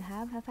 maybe you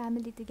have a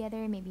family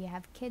together, maybe you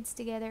have kids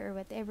together or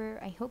whatever.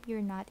 I hope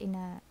you're not in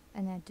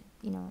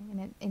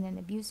an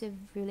abusive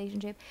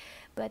relationship,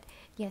 but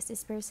yes,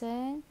 this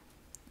person,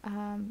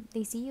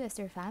 they see you as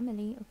their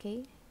family.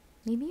 Okay,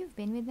 maybe you've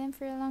been with them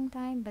for a long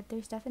time, but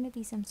there's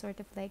definitely some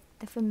sort of like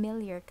the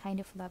familiar kind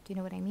of love. Do you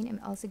know what I mean?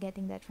 I'm also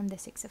getting that from the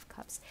 6 of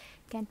Cups.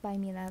 Can't buy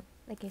me love.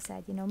 Like I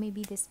said,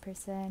 maybe this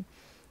person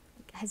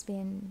has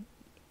been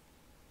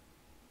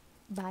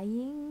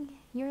buying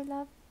your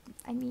love.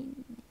 I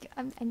mean,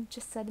 I'm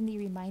just suddenly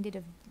reminded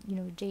of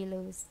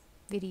J-Lo's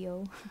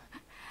video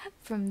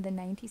from the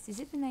 90s. Is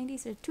it the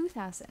 90s or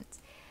 2000s?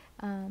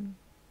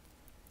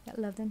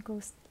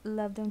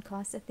 Love don't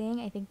cost a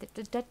thing. I think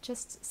that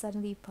just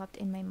suddenly popped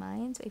in my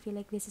mind. So I feel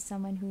like this is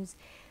someone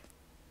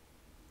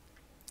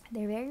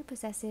they're very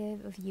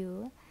possessive of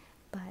you,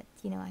 but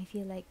I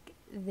feel like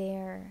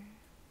they're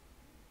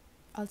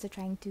also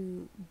trying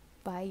to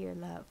buy your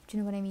love. Do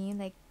you know what I mean?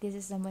 Like, this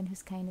is someone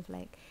who's kind of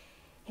like,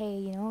 hey,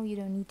 you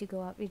don't need to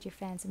go out with your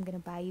friends. I'm gonna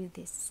buy you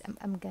this.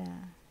 I'm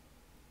gonna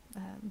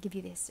give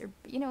you this, or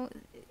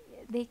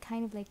they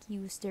kind of like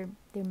use their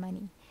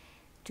money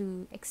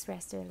to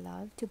express their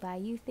love, to buy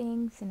you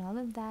things and all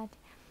of that.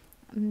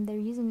 The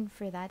reason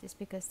for that is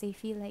because they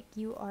feel like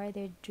you are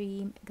their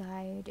dream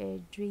guy, their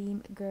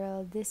dream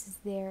girl. This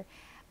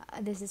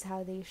is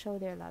how they show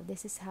their love.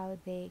 This is how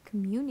they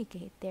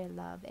communicate their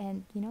love.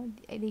 And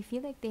they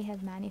feel like they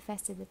have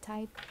manifested the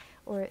type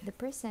or the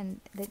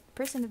person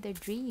of their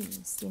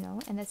dreams.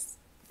 And that's,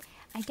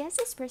 I guess,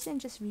 this person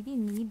just really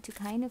need to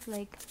kind of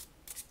like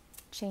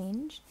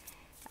change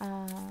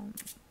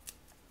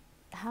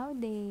how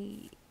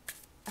they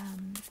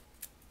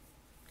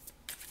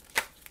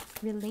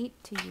relate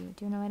to you.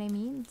 Do you know what I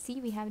mean?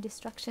 See, we have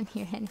destruction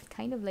here, and it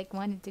kind of like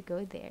wanted to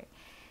go there.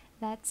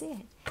 That's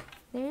it.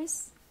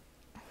 There's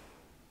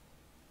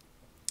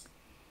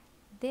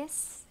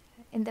this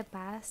in the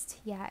past.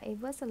 Yeah, it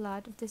was a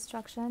lot of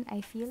destruction.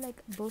 I feel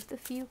like both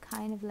of you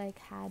kind of like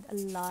had a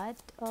lot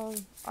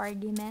of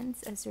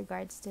arguments as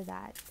regards to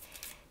that.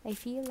 I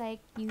feel like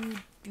you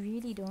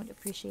really don't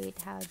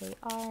appreciate how they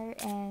are,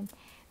 and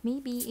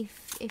maybe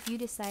if you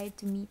decide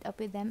to meet up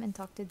with them and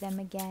talk to them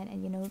again,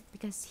 and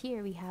because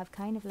here we have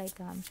kind of like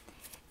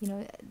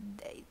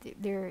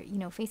they're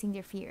facing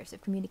their fears of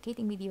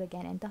communicating with you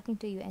again and talking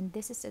to you, and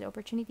this is an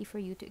opportunity for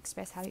you to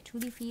express how you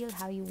truly feel,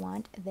 how you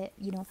want that,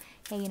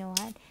 hey, you know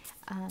what,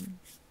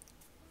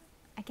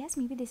 I guess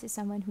maybe this is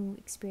someone who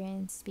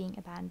experienced being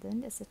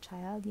abandoned as a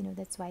child.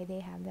 That's why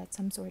they have that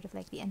some sort of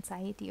like the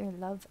anxiety or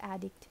love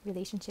addict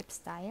relationship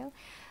style.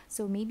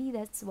 So maybe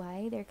that's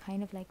why they're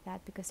kind of like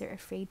that, because they're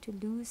afraid to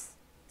lose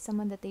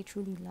someone that they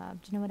truly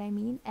love. Do you know what I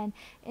mean? And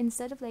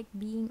instead of like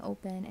being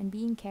open and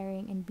being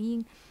caring and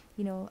being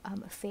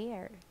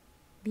fair,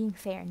 being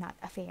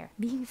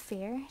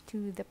fair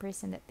to the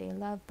person that they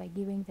love by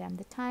giving them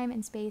the time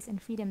and space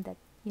and freedom that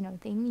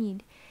they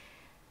need,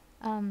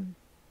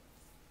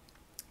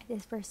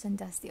 this person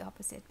does the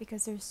opposite,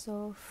 because they're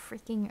so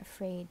freaking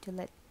afraid to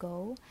let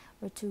go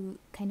or to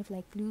kind of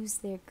like lose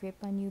their grip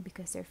on you,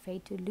 because they're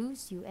afraid to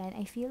lose you. And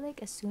I feel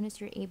like as soon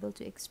as you're able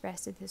to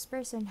express to this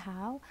person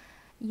how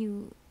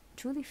you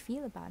truly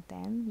feel about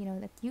them,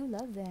 that you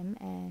love them,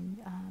 and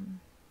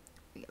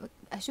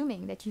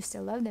assuming that you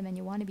still love them and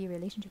you want to be in a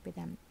relationship with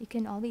them, you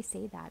can always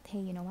say that, hey,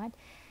 you know what,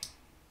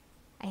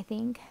 I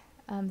think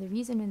the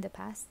reason in the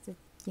past that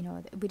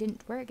we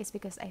didn't work is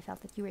because I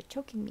felt that you were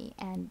choking me,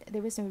 and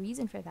there was no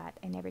reason for that.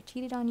 I never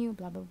cheated on you,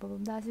 blah blah blah blah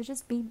blah. So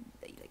just be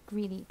like,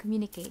 really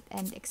communicate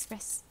and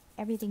express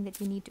everything that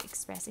you need to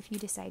express if you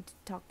decide to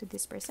talk to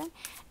this person.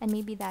 And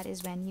maybe that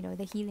is when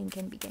the healing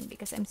can begin,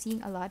 because I'm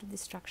seeing a lot of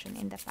destruction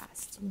in the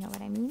past. You know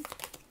what I mean?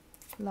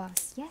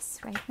 Loss. Yes,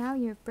 right now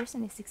your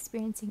person is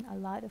experiencing a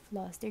lot of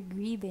loss. They're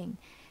grieving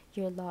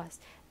your loss.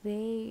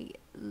 They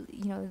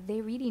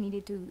really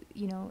needed to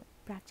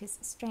practice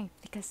strength,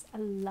 because a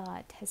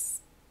lot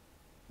has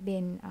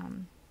been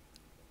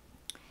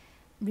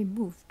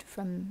removed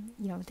from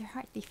their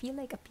heart. They feel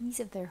like a piece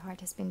of their heart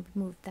has been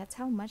removed. That's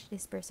how much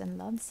this person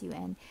loves you,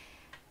 and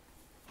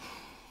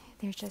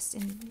they're just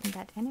in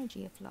that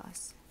energy of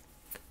loss.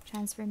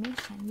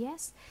 Transformation.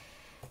 Yes,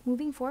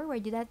 moving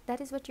forward, that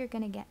is what you're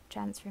gonna get.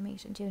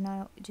 Transformation. Do you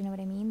know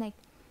what I mean? Like,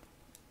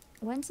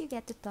 once you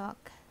get to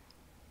talk,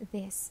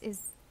 this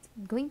is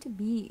going to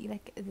be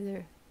like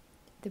the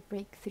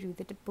breakthrough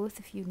that the both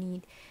of you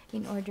need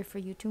in order for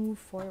you to move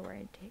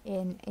forward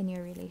in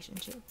your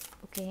relationship.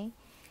 Okay,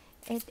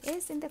 it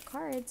is in the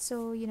card,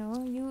 so you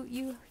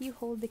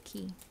hold the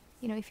key.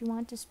 you know, if you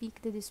want to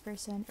speak to this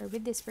person or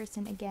with this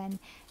person again,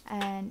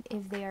 and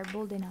if they are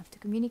bold enough to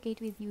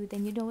communicate with you,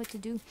 then you know what to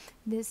do.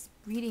 This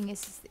reading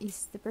is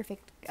the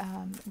perfect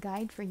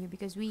guide for you,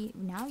 because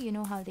now you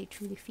know how they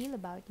truly feel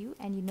about you,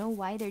 and you know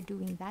why they're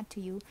doing that to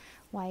you,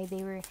 why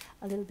they were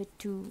a little bit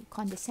too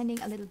condescending,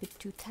 a little bit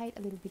too tight,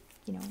 a little bit,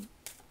 you know,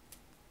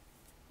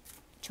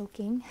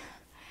 choking.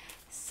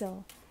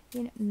 So,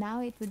 you know,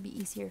 now it would be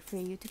easier for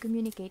you to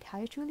communicate how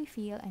you truly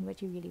feel and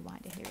what you really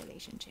want in the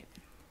relationship.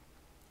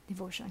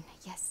 Devotion.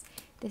 Yes,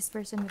 this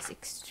person was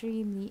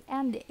extremely,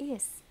 and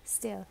is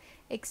still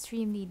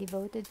extremely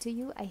devoted to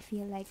you. I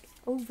feel like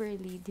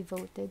overly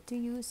devoted to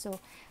you.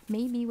 So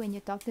maybe when you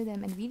talk to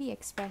them and really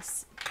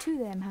express to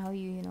them how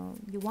you know,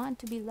 you want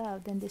to be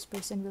loved, then this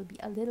person will be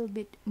a little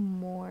bit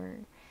more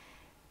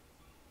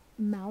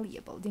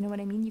malleable. Do you know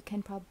what I mean? You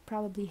can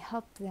probably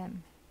help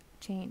them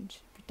change.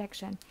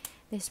 Protection.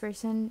 This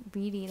person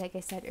really, like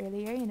I said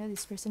earlier, you know,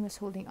 this person was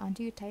holding on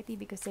to you tightly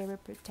because they were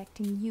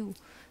protecting you.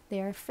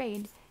 They're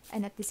afraid,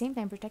 and at the same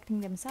time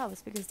protecting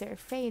themselves, because they're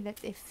afraid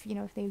that if, you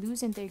know, if they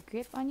loosen their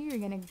grip on you, you're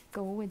gonna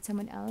go with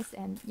someone else,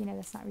 and you know,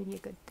 that's not really a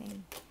good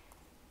thing.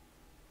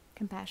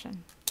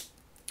 Compassion.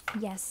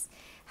 Yes,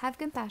 have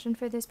compassion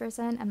for this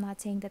person. I'm not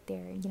saying that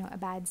they're, you know, a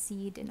bad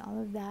seed and all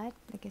of that,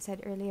 like I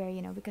said earlier,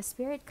 you know, because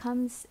spirit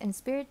comes and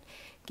spirit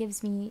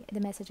gives me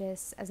the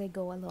messages as I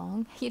go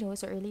along, you know.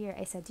 So earlier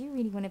I said, do you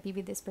really want to be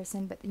with this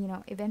person? But you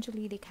know,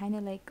 eventually they kind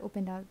of like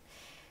opened out.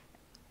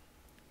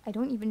 I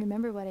don't even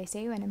remember what I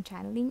say when I'm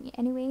channeling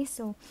anyway.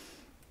 So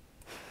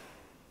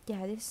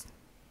yeah, this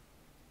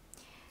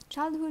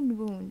childhood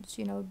wounds,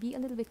 you know, be a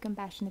little bit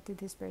compassionate to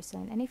this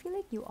person, and I feel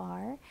like you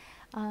are,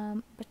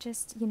 but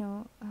just, you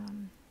know,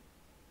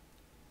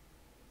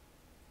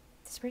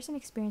 this person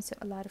experienced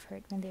a lot of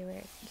hurt when they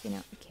were, you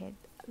know, a kid,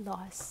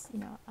 loss, you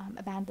know,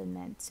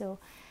 abandonment. So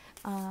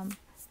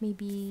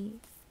maybe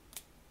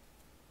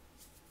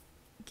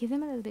give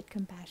them a little bit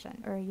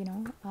compassion, or you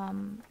know,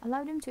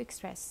 allow them to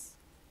express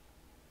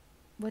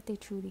what they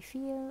truly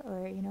feel,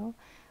 or you know,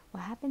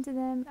 what happened to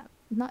them.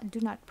 Do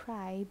not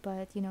pry,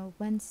 but you know,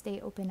 once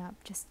they open up,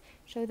 just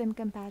show them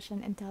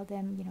compassion and tell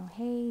them, you know,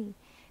 hey,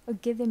 or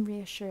give them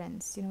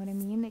reassurance. You know what I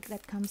mean? Like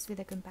that comes with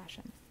a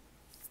compassion.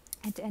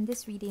 And to end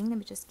this reading, let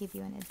me just give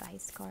you an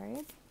advice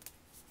card.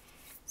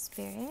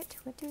 Spirit,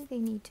 what do they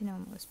need to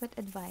know most? What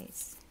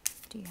advice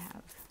do you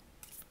have?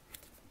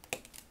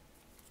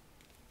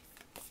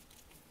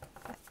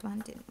 That one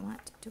didn't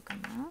want to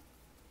come out.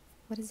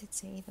 What does it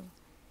say though?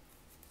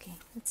 Okay,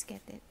 let's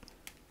get it.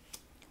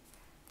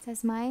 It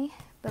says, my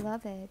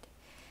beloved,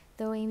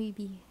 though we may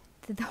be,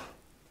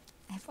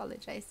 I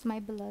apologize, my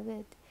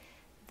beloved,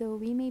 though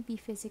we may be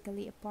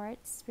physically apart,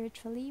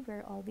 spiritually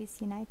we're always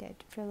united.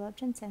 For love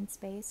transcends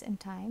space and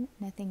time,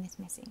 nothing is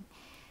missing.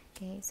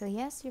 Okay, so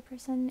yes, your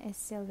person is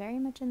still very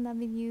much in love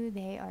with you.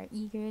 They are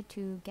eager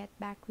to get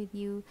back with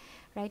you.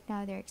 Right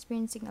now, they're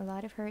experiencing a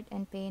lot of hurt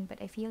and pain,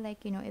 but I feel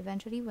like, you know,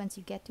 eventually once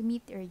you get to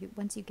meet, or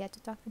once you get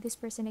to talk to this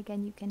person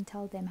again, you can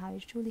tell them how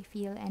you truly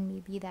feel, and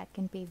maybe that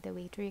can pave the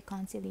way to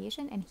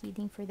reconciliation and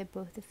healing for the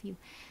both of you.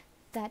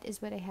 That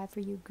is what I have for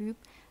you, group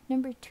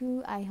number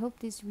 2. I hope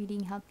this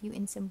reading helped you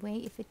in some way.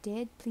 If it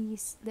did,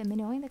 please let me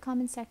know in the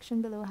comment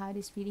section below how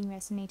this reading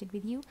resonated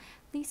with you.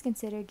 Please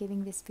consider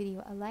giving this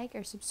video a like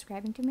or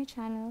subscribing to my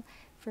channel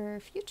for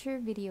future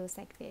videos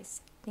like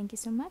this. Thank you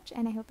so much,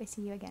 and I hope I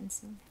see you again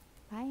soon.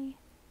 Bye.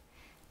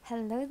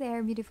 Hello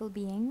there, beautiful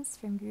beings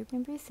from group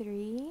number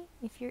 3.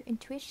 If your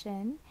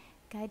intuition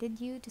guided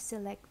you to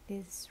select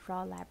this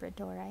raw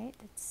Labradorite,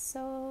 that's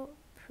so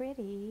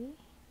pretty,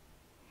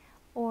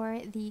 or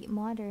the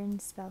modern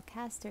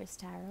Spellcaster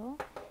tarot,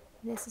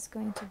 this is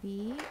going to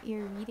be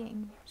your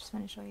reading. Just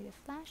want to show you the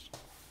flash.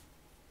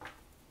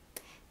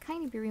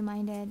 Kindly be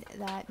reminded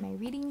that my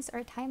readings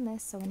are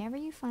timeless, so whenever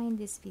you find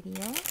this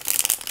video,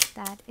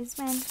 that is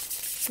when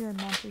you're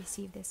meant to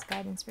receive this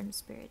guidance from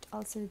Spirit.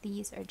 Also,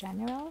 these are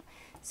general,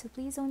 so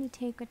please only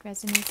take what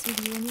resonates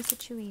with you in your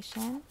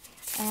situation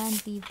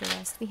and leave the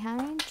rest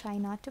behind. Try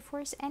not to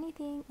force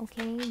anything,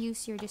 okay?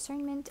 Use your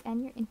discernment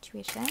and your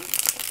intuition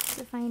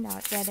to find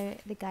out whether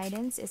the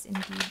guidance is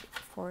indeed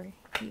for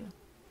you.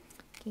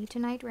 Okay,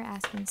 tonight we're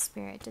asking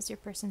Spirit, does your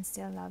person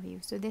still love you?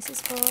 So this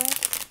is for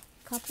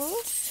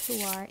couples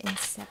who are in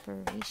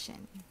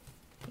separation.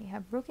 They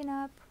have broken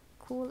up,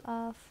 cool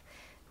off,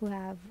 who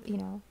have, you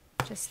know,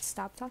 just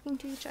stopped talking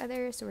to each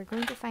other. So we're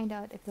going to find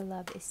out if the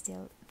love is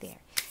still there.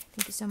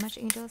 Thank you so much,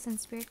 angels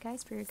and spirit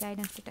guides, for your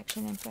guidance,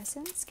 protection, and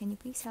presence. Can you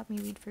please help me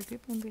read for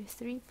group number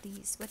 3,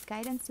 please? What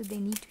guidance do they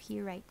need to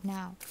hear right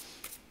now?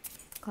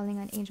 Calling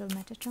on Angel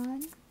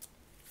Metatron.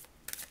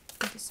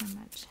 Thank you so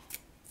much.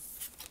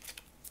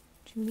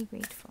 Truly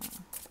grateful.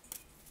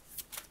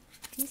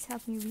 Please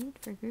help me read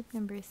for group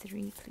number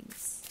 3,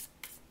 please.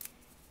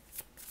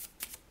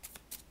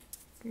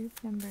 Group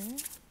number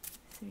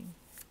 3.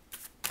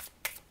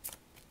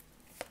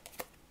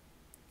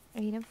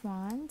 8 of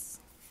Wands,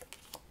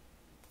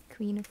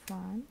 Queen of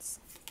Wands,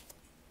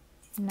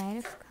 Knight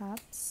of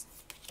Cups,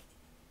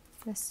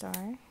 the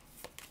Star,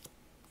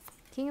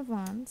 King of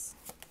Wands,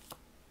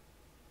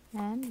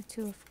 and the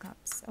 2 of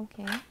Cups.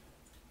 Okay,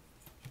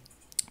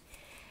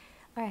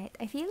 All right,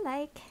 I feel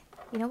like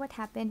you know what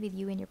happened with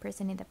you and your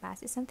person in the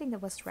past is something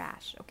that was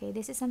rash. Okay,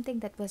 this is something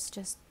that was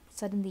just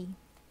suddenly.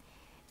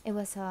 It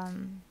was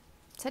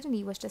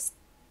suddenly was just,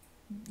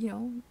 you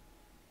know,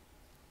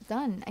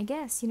 done. I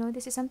guess, you know,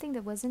 this is something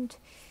that wasn't.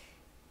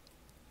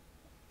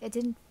 It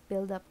didn't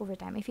build up over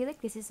time. I feel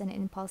like this is an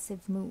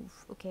impulsive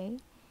move. Okay,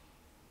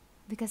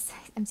 because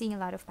I'm seeing a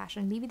lot of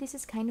passion. Maybe this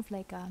is kind of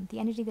like the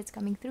energy that's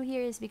coming through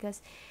here is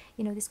because,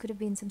 you know, this could have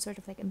been some sort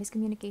of like a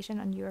miscommunication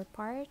on your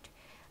part,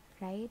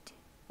 right?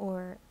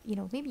 Or, you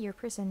know, maybe your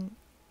person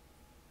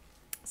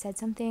said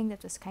something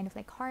that was kind of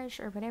like harsh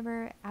or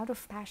whatever out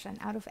of passion,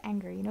 out of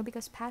anger, you know,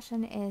 because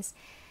passion is,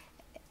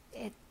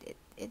 it, it,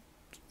 it,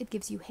 it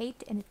gives you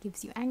hate and it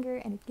gives you anger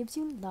and it gives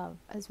you love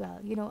as well.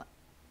 You know,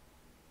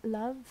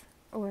 love,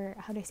 or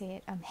how do I say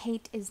it?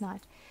 Hate is not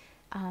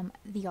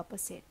the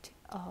opposite,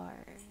 or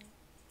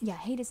yeah,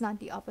 hate is not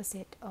the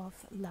opposite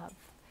of love.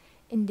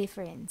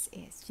 Indifference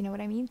is, you know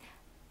what I mean?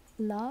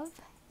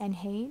 Love and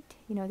hate,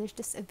 you know, there's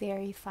just a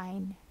very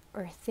fine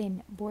or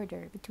thin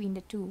border between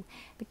the two,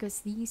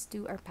 because these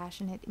two are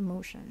passionate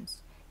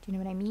emotions. Do you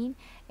know what I mean?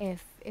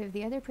 If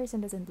the other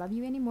person doesn't love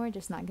you anymore,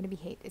 there's not going to be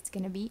hate. It's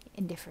going to be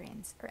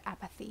indifference or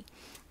apathy.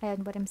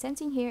 And what I'm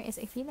sensing here is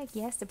I feel like,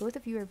 yes, the both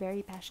of you are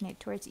very passionate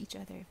towards each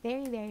other.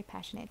 Very, very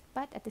passionate.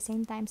 But at the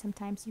same time,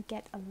 sometimes you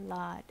get a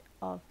lot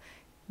of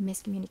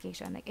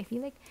miscommunication. Like, I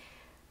feel like,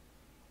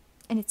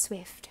 and it's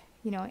swift,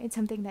 you know, it's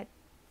something that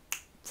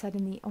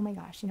suddenly, oh my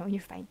gosh, you know, you're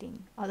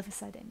fighting all of a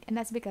sudden. And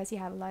that's because you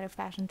have a lot of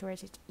passion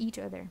towards each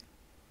other.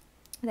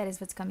 That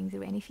is what's coming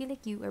through. And I feel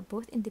like you are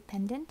both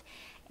independent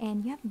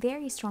and you have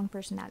very strong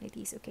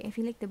personalities. Okay, I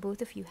feel like the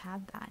both of you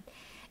have that.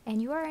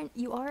 And you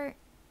are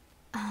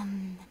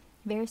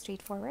very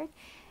straightforward,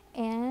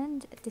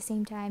 and at the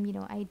same time, you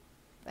know,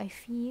 I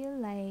feel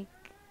like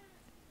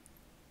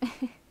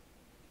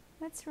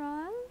what's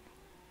wrong?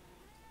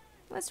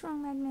 What's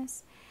wrong,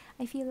 Magnus?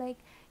 I feel like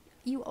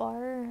you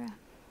are,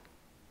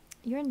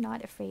 you're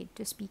not afraid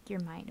to speak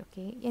your mind,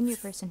 okay? And your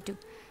person too.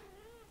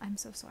 I'm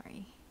so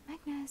sorry.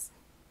 Magnus,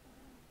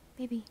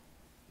 baby.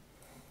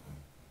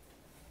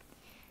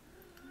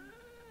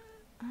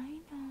 I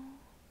know.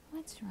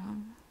 What's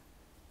wrong?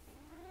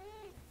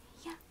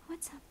 Yeah,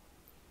 what's up?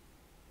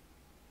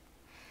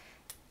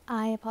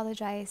 I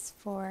apologize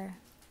for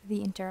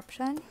the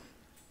interruption.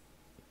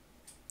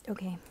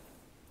 Okay.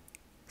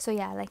 So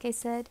yeah, like I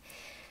said,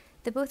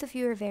 the both of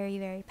you are very,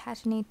 very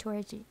passionate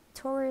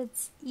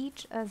towards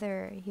each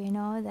other. You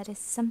know, that is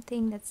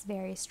something that's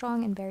very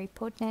strong and very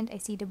potent. I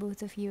see the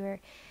both of you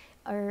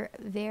are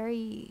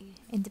very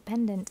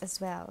independent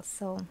as well.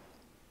 So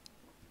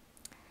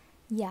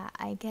yeah,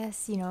 I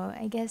guess, you know,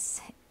 I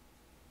guess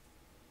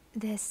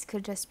this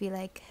could just be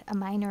like a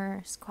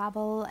minor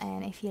squabble,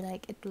 and I feel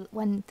like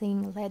one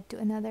thing led to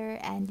another,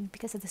 and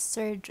because of the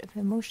surge of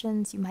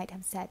emotions, you might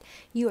have said,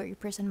 you or your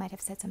person might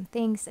have said some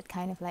things that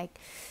kind of like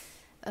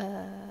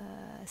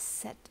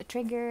set a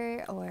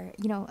trigger, or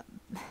you know,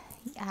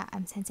 yeah,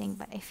 I'm sensing,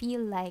 but I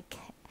feel like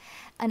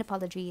an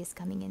apology is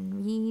coming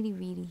in really,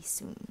 really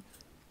soon.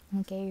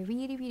 Okay,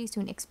 really, really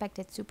soon. Expect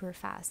it super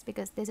fast,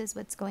 because this is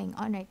what's going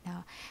on right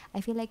now. I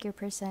feel like your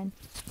person,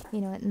 you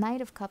know, Knight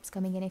of Cups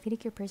coming in, I feel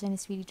like your person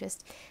is really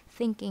just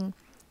thinking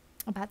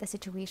about the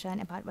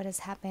situation, about what has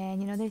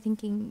happened. You know, they're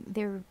thinking,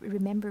 they're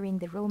remembering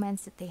the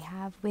romance that they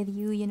have with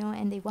you, you know,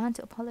 and they want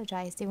to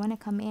apologize. They want to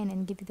come in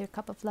and give you their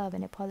cup of love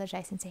and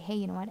apologize and say, hey,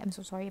 you know what, I'm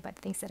so sorry about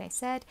the things that I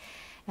said.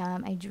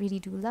 I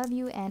really do love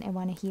you, and I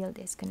want to heal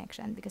this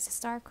connection, because the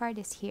Star card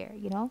is here,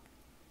 you know.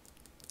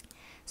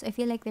 So I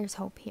feel like there's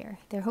hope here.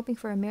 They're hoping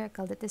for a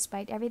miracle, that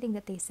despite everything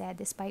that they said,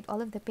 despite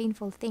all of the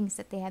painful things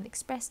that they have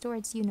expressed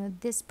towards you, know,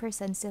 this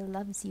person still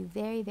loves you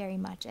very, very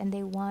much, and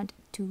they want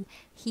to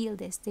heal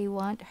this. They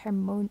want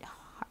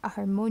a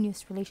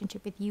harmonious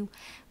relationship with you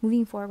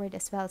moving forward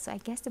as well. So I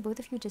guess the both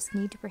of you just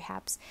need to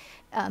perhaps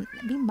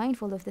be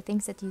mindful of the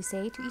things that you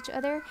say to each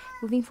other.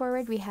 Moving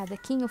forward, we have the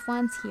King of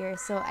Wands here.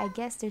 So I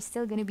guess there's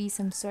still going to be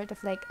some sort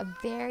of like a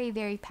very,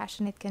 very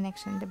passionate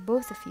connection, the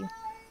both of you.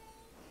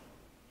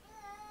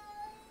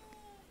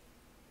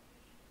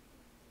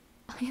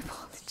 I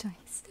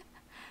apologize.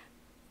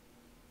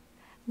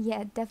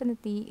 Yeah,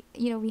 definitely.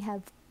 You know, we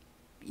have,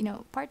 you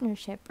know,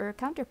 partnership or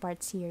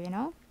counterparts here, you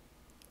know.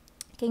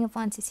 King of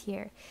Wands is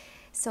here.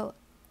 So,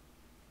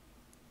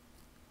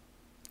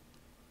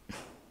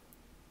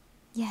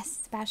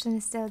 yes, passion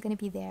is still going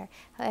to be there.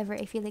 However,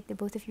 I feel like the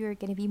both of you are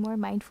going to be more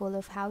mindful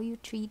of how you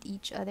treat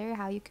each other,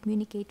 how you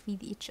communicate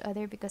with each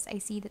other, because I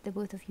see that the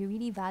both of you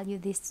really value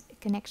this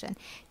connection.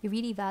 You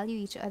really value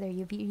each other.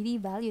 You really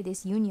value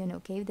this union,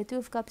 okay? With the Two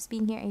of Cups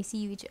being here, I see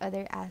you each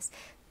other as,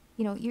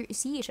 you know, you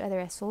see each other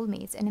as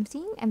soulmates. And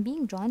I'm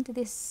being drawn to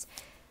this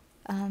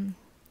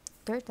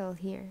turtle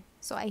here.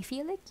 So I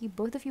feel like you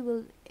both of you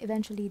will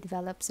eventually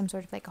develop some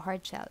sort of like a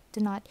hard shell to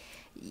not,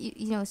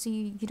 you know, so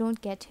you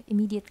don't get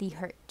immediately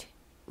hurt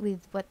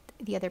with what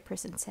the other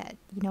person said,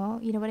 you know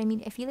what I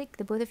mean. I feel like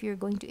the both of you are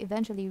going to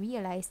eventually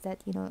realize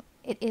that, you know,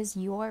 it is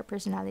your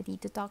personality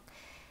to talk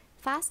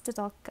fast, to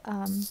talk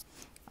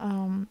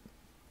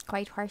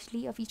quite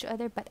harshly of each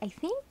other. But I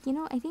think, you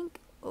know, I think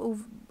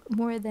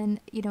more than,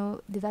 you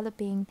know,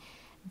 developing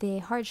the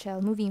hard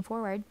shell moving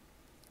forward.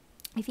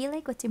 I feel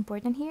like what's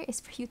important here is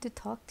for you to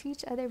talk to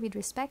each other with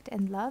respect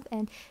and love,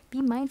 and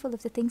be mindful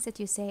of the things that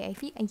you say. I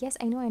feel, yes,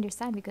 I know, I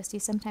understand, because you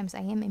sometimes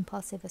I am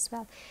impulsive as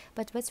well.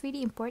 But what's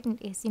really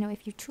important is, you know,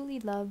 if you truly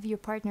love your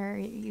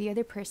partner, the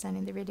other person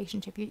in the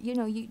relationship, you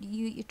know,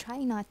 you try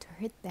not to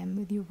hurt them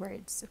with your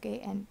words, okay,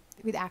 and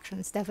with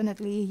actions,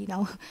 definitely, you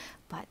know.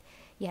 But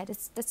yeah,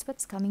 that's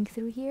what's coming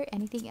through here.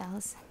 Anything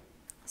else?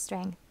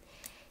 Strength.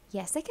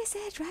 Yes, like I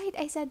said, right?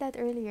 I said that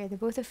earlier. The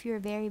both of you are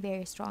very,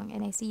 very strong,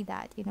 and I see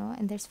that, you know.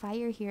 And there's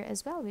fire here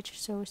as well, which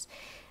shows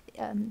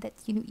that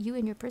you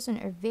and your person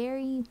are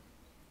very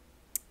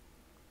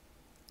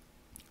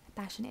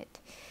passionate.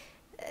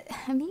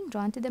 I'm being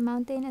drawn to the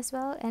mountain as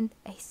well, and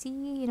I see,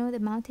 you know, the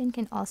mountain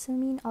can also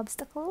mean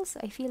obstacles.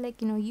 I feel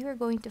like, you know, you are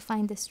going to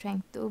find the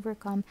strength to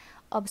overcome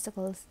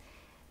obstacles.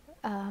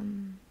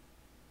 Um,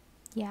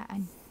 yeah,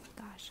 and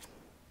gosh.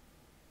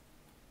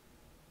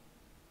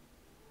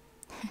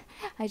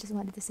 I just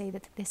wanted to say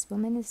that this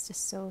woman is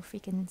just so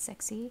freaking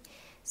sexy.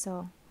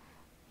 So,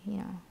 you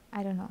know,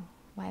 I don't know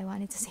why I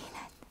wanted to say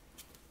that.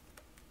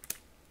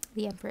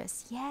 The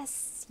Empress.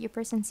 Yes, your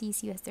person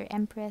sees you as their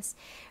Empress,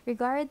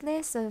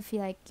 regardless of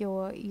like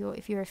your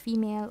if you're a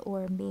female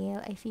or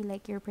male. I feel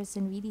like your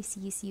person really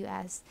sees you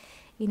as,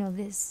 you know,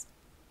 this.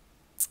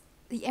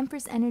 The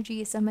Empress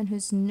energy is someone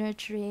who's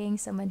nurturing,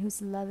 someone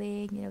who's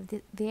loving. You know,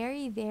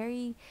 very,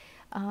 very.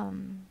 How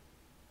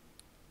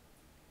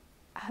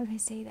do I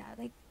say that?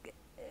 Like,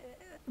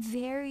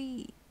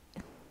 very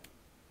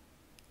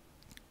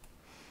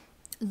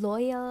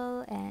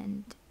loyal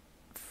and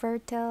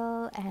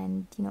fertile,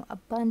 and, you know,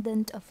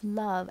 abundant of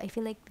love. I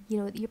feel like, you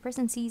know, your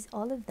person sees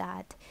all of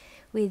that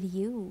with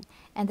you,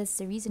 and that's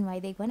the reason why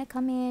they want to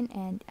come in.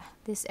 And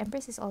this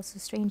Empress is also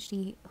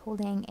strangely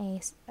holding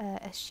a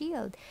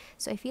shield,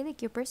 so I feel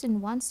like your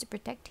person wants to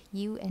protect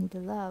you and the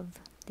love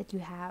that you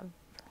have.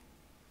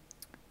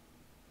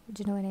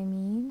 Do you know what I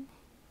mean?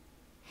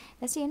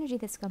 That's the energy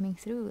that's coming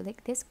through.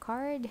 Like this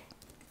card,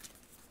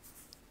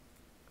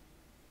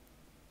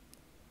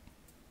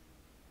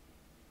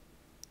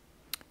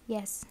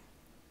 yes,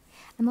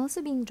 I'm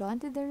also being drawn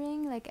to the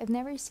ring. Like, I've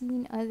never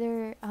seen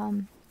other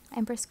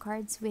Empress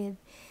cards with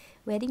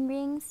wedding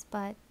rings,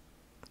 but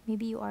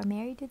maybe you are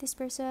married to this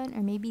person,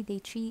 or maybe they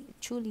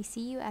truly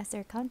see you as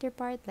their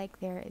counterpart, like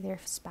their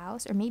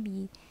spouse, or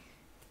maybe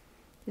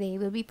they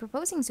will be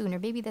proposing soon, or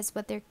maybe that's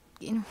what they're,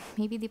 you know,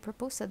 maybe the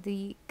proposal,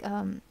 the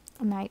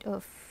Knight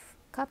of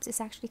Cups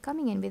is actually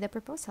coming in with a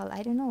proposal.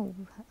 I don't know.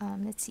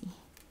 Let's see.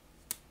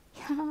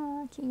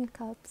 King of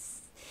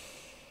Cups.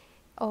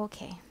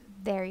 Okay,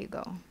 there you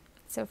go.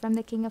 So from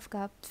the King of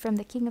Cups, from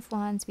the King of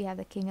Wands, we have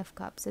the King of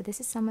Cups. So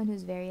this is someone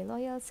who's very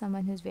loyal,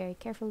 someone who's very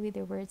careful with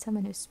their words,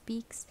 someone who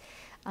speaks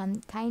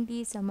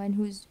kindly, someone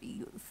who's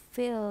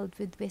filled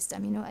with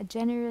wisdom. You know, a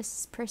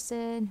generous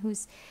person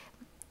who's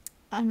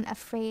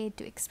unafraid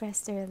to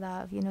express their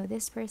love. You know,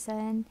 this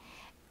person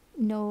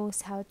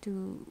knows how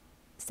to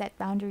set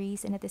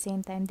boundaries, and at the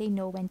same time they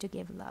know when to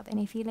give love. And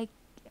I feel like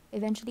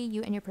eventually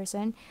you and your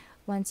person,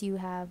 once you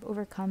have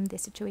overcome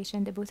this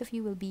situation, the both of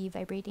you will be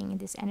vibrating in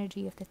this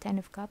energy of the Ten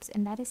of Cups,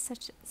 and that is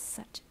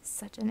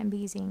such an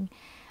amazing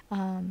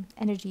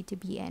energy to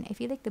be in. I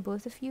feel like the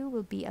both of you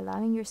will be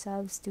allowing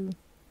yourselves to,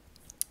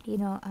 you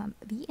know,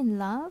 be in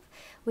love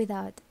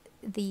without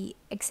the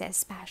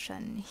excess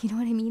passion. You know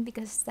what I mean?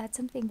 Because that's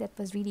something that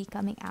was really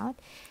coming out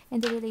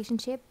in the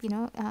relationship, you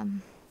know,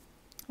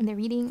 in the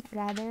reading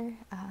rather.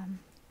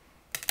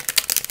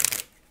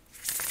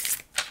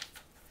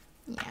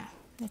 Yeah,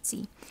 let's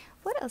see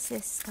what else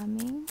is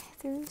coming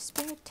through,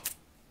 Spirit.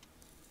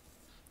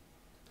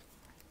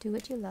 Do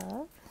what you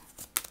love.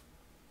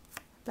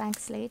 Blank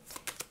slate.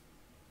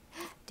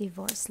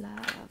 Divorce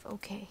love.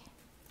 Okay,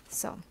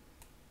 so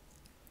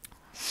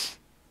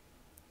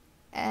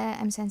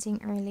I'm sensing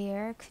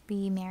earlier could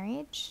be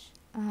marriage,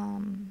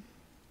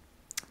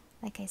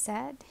 like I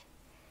said.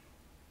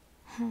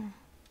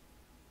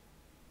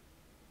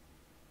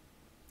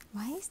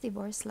 Why is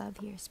divorce love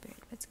here,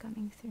 Spirit? What's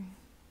coming through?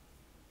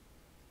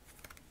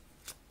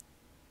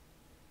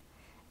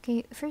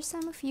 Okay, for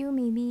some of you,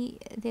 maybe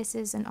this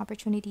is an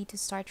opportunity to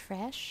start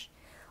fresh.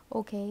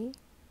 Okay,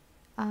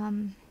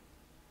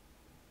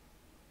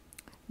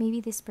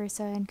 maybe this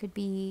person could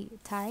be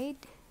tied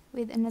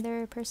with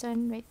another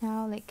person right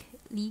now, like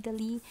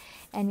legally,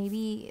 and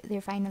maybe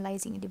they're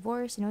finalizing a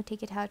divorce. You know,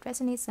 take it how it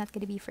resonates. It's not going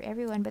to be for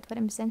everyone, but what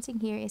I'm sensing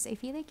here is I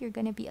feel like you're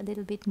going to be a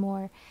little bit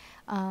more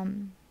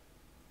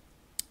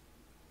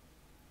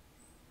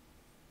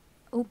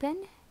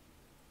open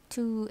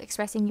to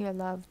expressing your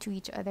love to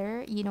each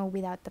other, you know,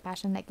 without the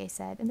passion, like I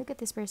said. And look at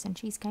this person,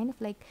 she's kind of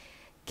like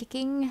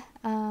kicking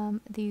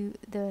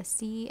the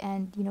sea,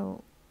 and, you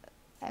know,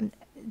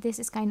 this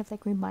is kind of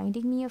like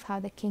reminding me of how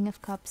the King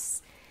of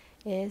Cups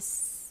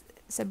is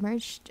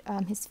submerged.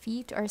 His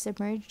feet are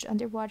submerged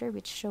underwater,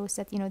 which shows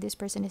that, you know, this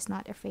person is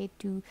not afraid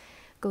to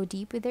go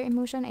deep with their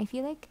emotion. I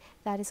feel like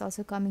that is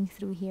also coming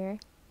through here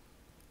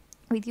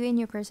with you and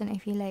your person. I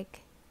feel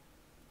like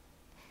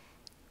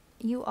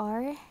you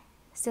are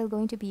still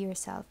going to be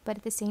yourself, but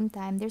at the same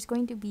time there's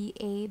going to be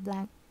a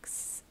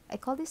I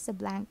call this a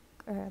blank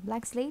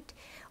slate,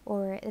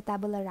 or a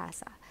tabula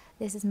rasa.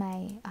 This is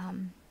my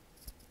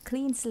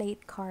clean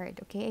slate card.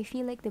 Okay, I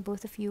feel like the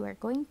both of you are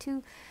going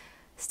to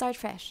start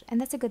fresh, and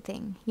that's a good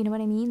thing. You know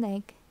what I mean?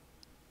 Like,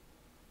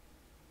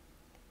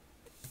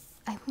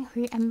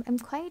 I'm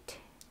quite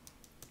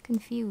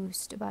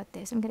confused about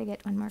this. I'm gonna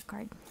get one more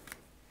card.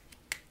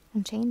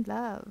 Unchained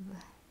Love.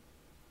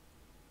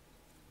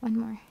 One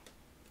more.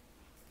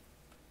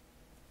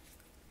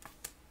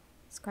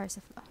 Scars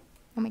of Love.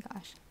 Oh my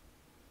gosh.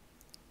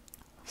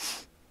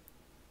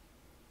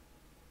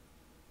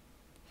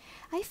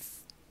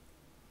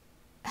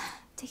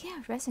 Taking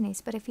out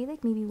resonates, but I feel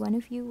like maybe one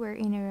of you were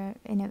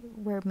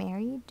were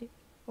married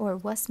or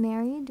was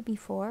married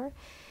before,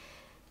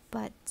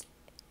 but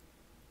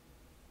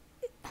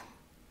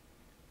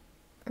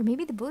or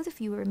maybe the both of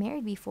you were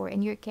married before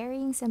and you're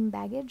carrying some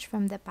baggage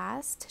from the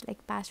past,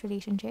 like past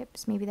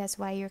relationships. Maybe that's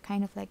why you're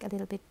kind of like a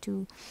little bit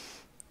too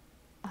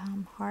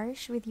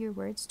harsh with your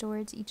words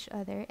towards each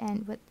other.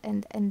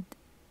 And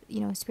you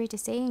know, Spirit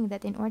is saying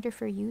that in order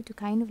for you to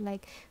kind of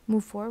like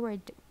move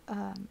forward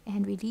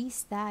and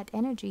release that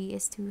energy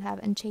is to have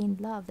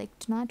unchained love, like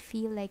to not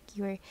feel like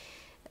you're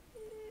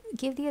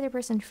give the other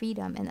person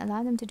freedom and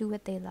allow them to do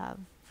what they love,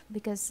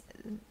 because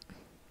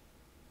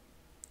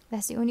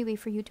that's the only way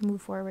for you to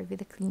move forward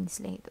with a clean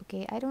slate.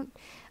 Okay, I'm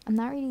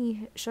not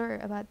really sure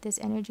about this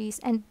energy,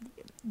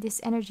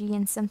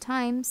 and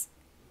sometimes,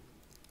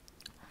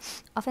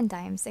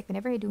 oftentimes, like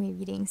whenever I do my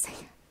readings,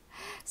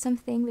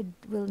 something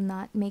will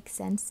not make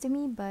sense to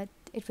me, but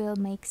it will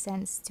make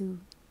sense to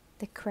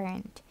the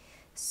current.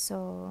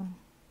 So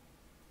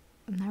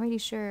I'm not really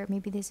sure.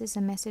 Maybe this is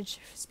a message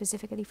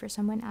specifically for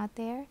someone out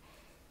there.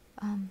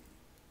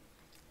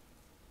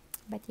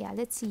 But yeah,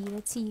 let's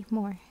see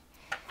more.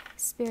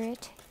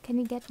 Spirit, can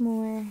we get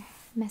more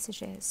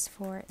messages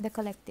for the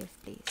collective,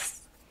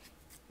 please?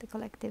 The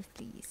collective,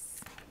 please.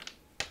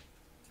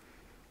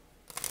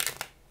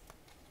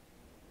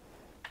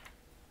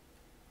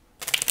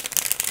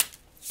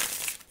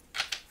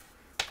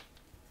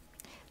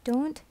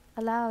 Don't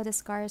allow the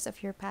scars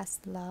of your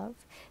past love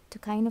to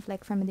kind of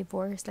like from a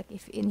divorce, like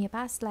if in your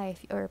past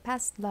life or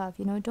past love,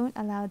 you know, don't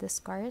allow the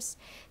scars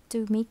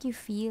to make you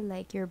feel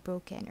like you're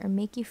broken, or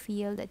make you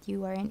feel that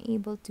you are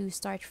unable to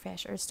start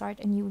fresh or start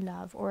a new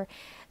love, or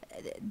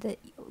that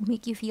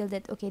make you feel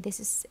that, okay, this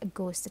is a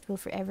ghost that will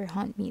forever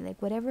haunt me.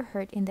 Like whatever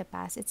hurt in the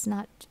past,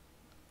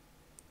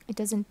 it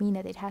doesn't mean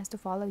that it has to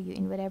follow you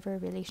in whatever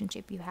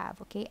relationship you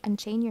have. Okay,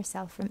 unchain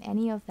yourself from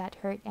any of that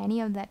hurt,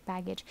 any of that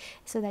baggage,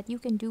 so that you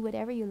can do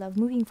whatever you love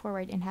moving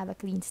forward and have a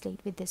clean slate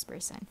with this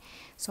person.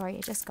 Sorry,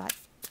 I just got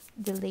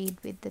delayed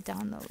with the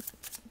download.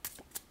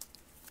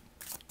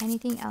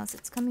 Anything else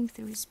that's coming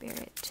through,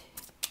 Spirit?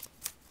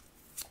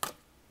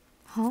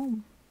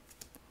 Home.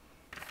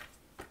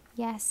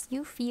 Yes,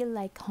 you feel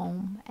like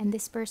home, and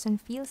this person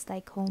feels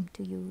like home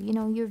to you. You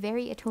know, you're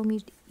very at home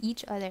with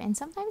each other, and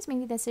sometimes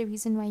maybe that's the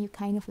reason why you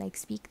kind of like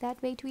speak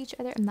that way to each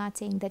other. I'm not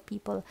saying that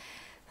people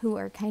who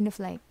are kind of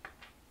like,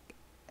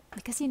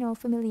 because you know,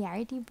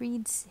 familiarity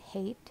breeds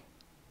hate.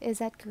 Is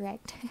that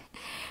correct?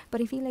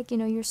 But I feel like, you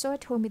know, you're so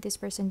at home with this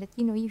person that,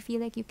 you know, you feel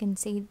like you can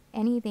say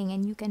anything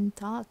and you can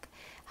talk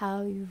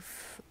how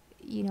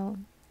you know,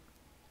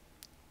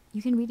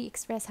 you can really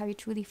express how you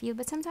truly feel.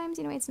 But sometimes,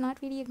 you know, it's not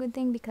really a good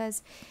thing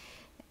because,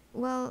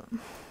 well,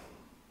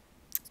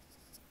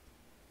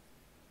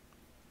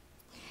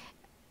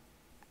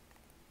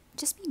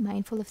 just be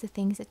mindful of the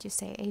things that you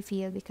say, I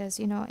feel, because,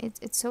 you know,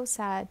 it's so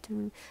sad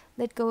to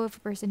let go of a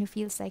person who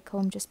feels like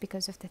home just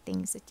because of the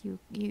things that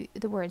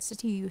the words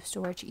that you use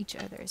towards each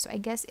other. So I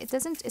guess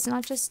it's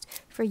not just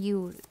for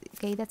you,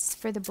 okay? That's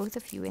for the both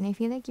of you. And I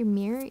feel like you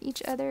mirror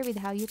each other with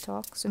how you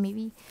talk. So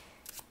maybe,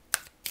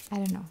 I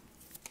don't know.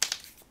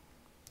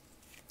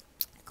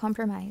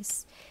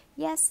 Compromise.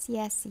 Yes,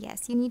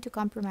 you need to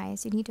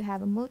compromise. You need to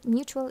have a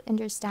mutual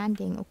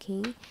understanding,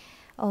 okay,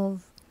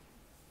 of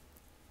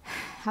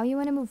how you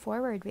want to move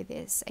forward with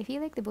this. I feel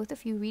like the both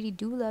of you really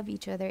do love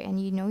each other, and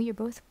you know, you're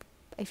both,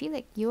 I feel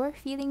like you're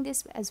feeling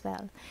this as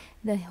well,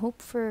 the hope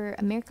for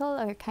a miracle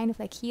or kind of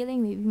like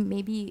healing.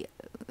 Maybe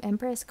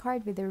Empress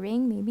card with the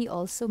ring, maybe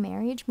also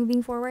marriage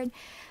moving forward.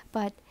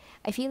 But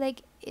I feel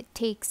like it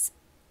takes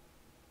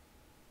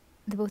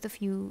the both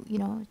of you, you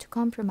know, to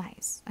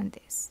compromise on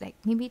this. Like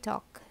maybe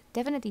talk,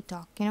 definitely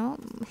talk, you know.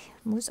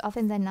 Most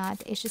often than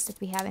not, issues that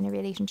we have in a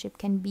relationship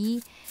can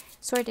be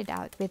sorted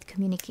out with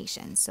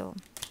communication. So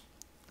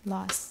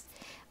loss,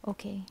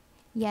 okay,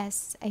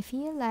 yes, I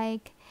feel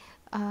like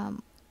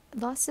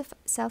loss of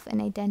self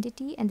and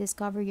identity, and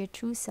discover your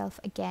true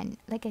self again,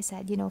 like I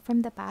said, you know,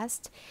 from the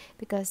past.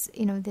 Because,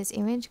 you know, this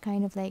image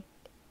kind of like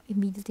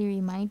immediately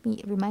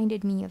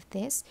reminded me of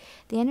this.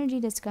 The energy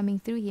that's coming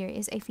through here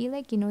is, I feel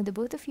like, you know, the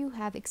both of you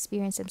have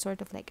experienced some sort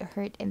of like a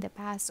hurt in the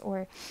past,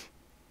 or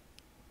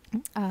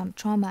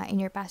trauma in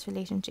your past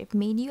relationship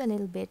made you a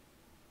little bit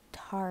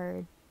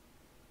hard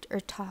or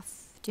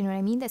tough. Do you know what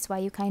I mean? That's why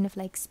you kind of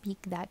like speak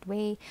that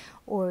way,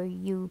 or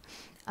you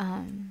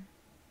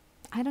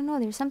I don't know,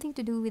 there's something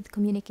to do with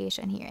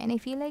communication here. And I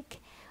feel like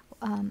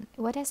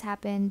what has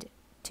happened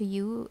to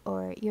you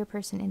or your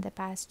person in the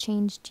past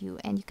changed you,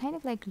 and you kind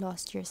of like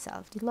lost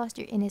yourself. You lost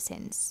your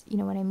innocence. You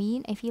know what I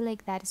mean? I feel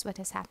like that is what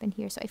has happened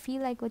here. So I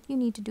feel like what you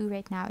need to do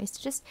right now is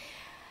to just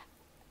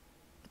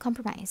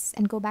compromise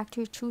and go back to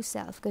your true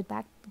self.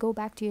 Go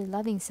back to your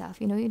loving self.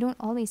 You know, you don't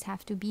always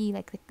have to be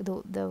like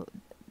the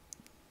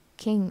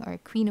king or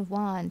queen of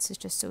wands who's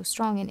just so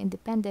strong and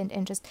independent,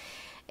 and just,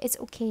 it's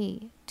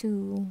okay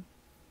to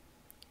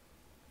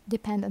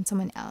depend on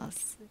someone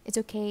else. It's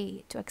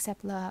okay to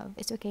accept love.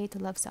 It's okay to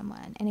love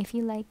someone. And I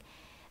feel like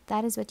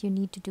that is what you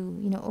need to do.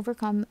 You know,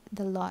 overcome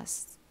the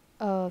loss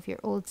of your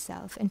old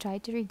self and try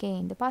to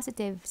regain the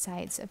positive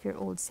sides of your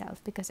old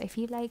self, because I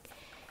feel like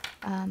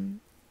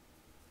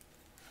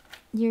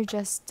you're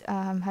just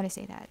how to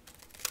say that,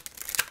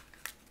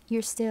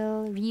 you're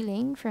still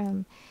reeling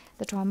from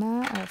the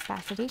trauma of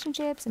past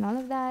relationships and all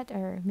of that,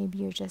 or maybe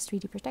you're just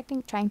really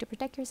trying to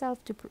protect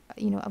yourself to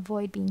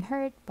avoid being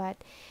hurt, but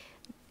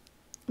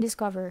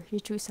discover your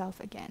true self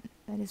again.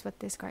 That is what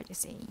this card is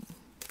saying.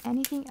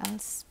 Anything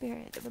else,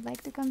 Spirit, that would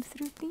like to come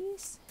through,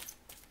 please?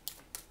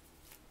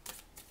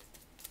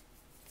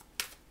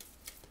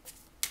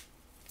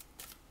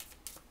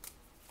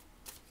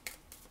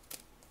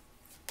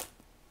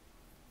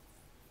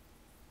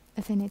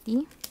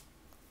 Affinity,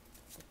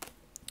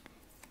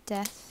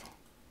 death,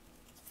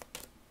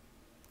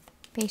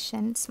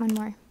 patience, one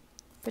more,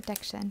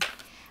 protection.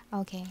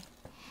 Okay.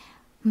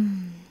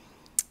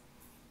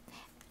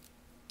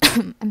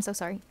 I'm so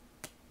sorry.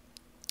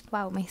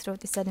 Wow, my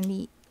throat is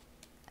suddenly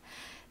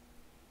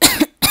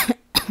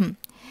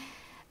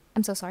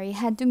I'm so sorry. I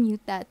had to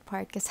mute that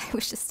part because I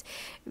was just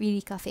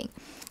really coughing.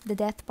 The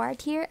death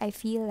part here, I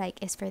feel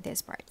like, is for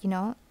this part, you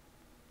know?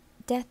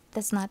 Death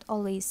does not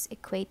always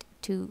equate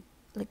to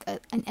like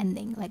an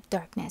ending, like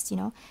darkness, you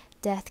know?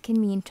 Death can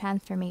mean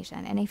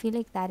transformation, and I feel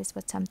like that is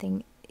what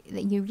something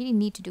that you really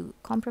need to do.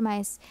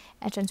 Compromise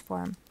and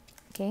transform,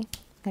 okay?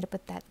 Gotta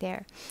put that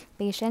there.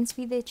 Patience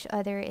with each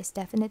other is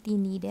definitely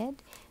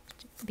needed,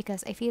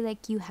 because I feel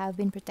like you have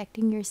been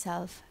protecting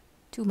yourself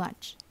too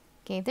much.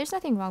 Okay, there's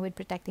nothing wrong with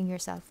protecting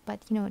yourself, but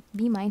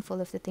be mindful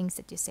of the things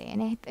that you say.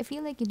 And I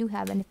feel like you do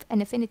have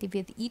an affinity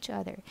with each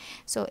other,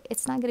 so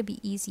it's not gonna be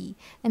easy.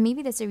 And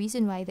maybe that's the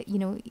reason why that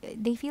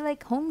they feel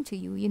like home to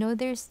you.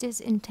 There's this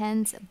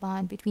intense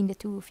bond between the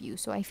two of you.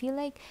 So I feel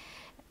like,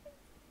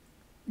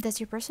 does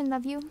your person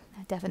love you?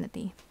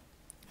 Definitely.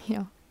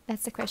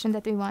 That's the question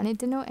that we wanted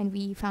to know, and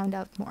we found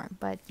out more.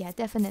 But yeah,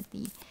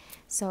 definitely.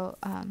 So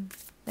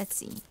let's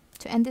see.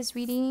 To end this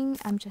reading,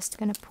 I'm just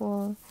gonna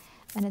pull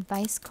an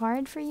advice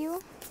card for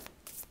you.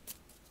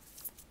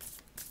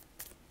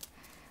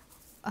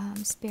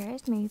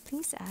 Spirit, may you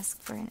please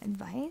ask for an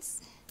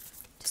advice?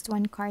 Just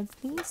one card,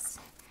 please.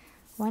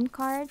 One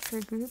card for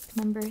group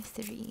number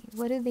 3.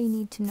 What do they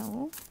need to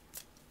know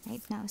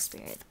right now,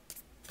 Spirit?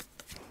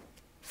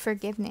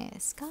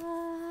 Forgiveness.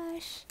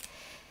 Gosh.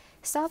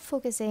 Stop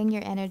focusing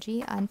your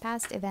energy on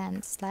past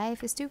events.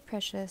 Life is too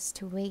precious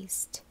to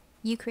waste.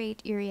 You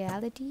create your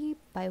reality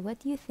by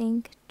what you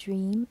think,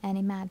 dream, and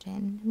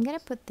imagine. I'm gonna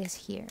put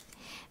this here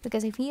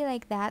because I feel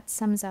like that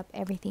sums up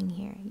everything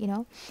here,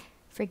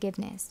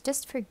 Forgiveness.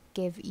 Just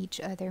forgive each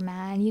other,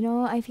 man.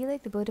 I feel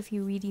like the both of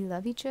you really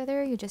love each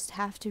other. You just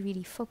have to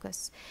really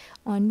focus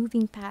on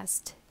moving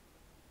past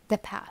the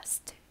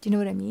past. Do you know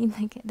what I mean?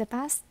 Like, the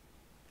past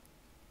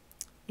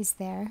is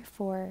there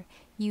for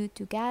you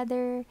to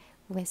gather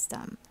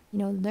wisdom.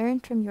 Learn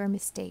from your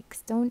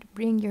mistakes. Don't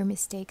bring your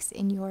mistakes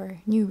in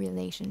your new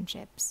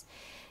relationships.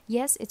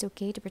 Yes, it's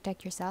okay to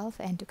protect yourself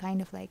and to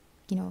kind of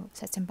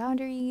set some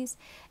boundaries,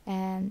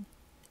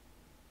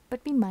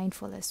 but be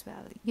mindful as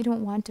well. You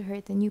don't want to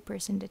hurt the new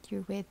person that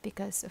you're with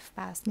because of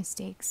past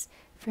mistakes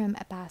from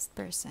a past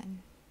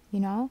person,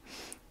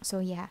 So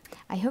yeah,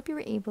 I hope you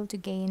were able to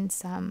gain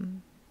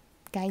some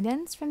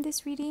guidance from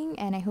this reading,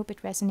 and I hope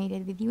it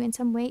resonated with you in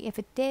some way. If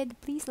it did,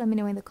 please let me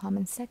know in the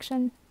comments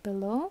section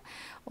below,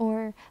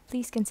 or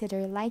please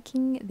consider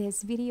liking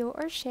this video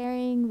or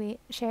sharing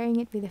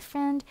it with a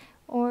friend,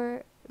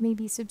 or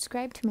maybe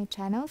subscribe to my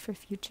channel for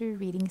future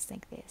readings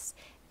like this.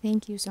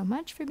 Thank you so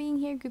much for being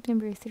here, group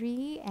number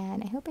 3,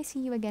 and I hope I see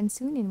you again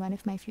soon in one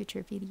of my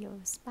future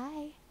videos.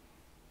 Bye!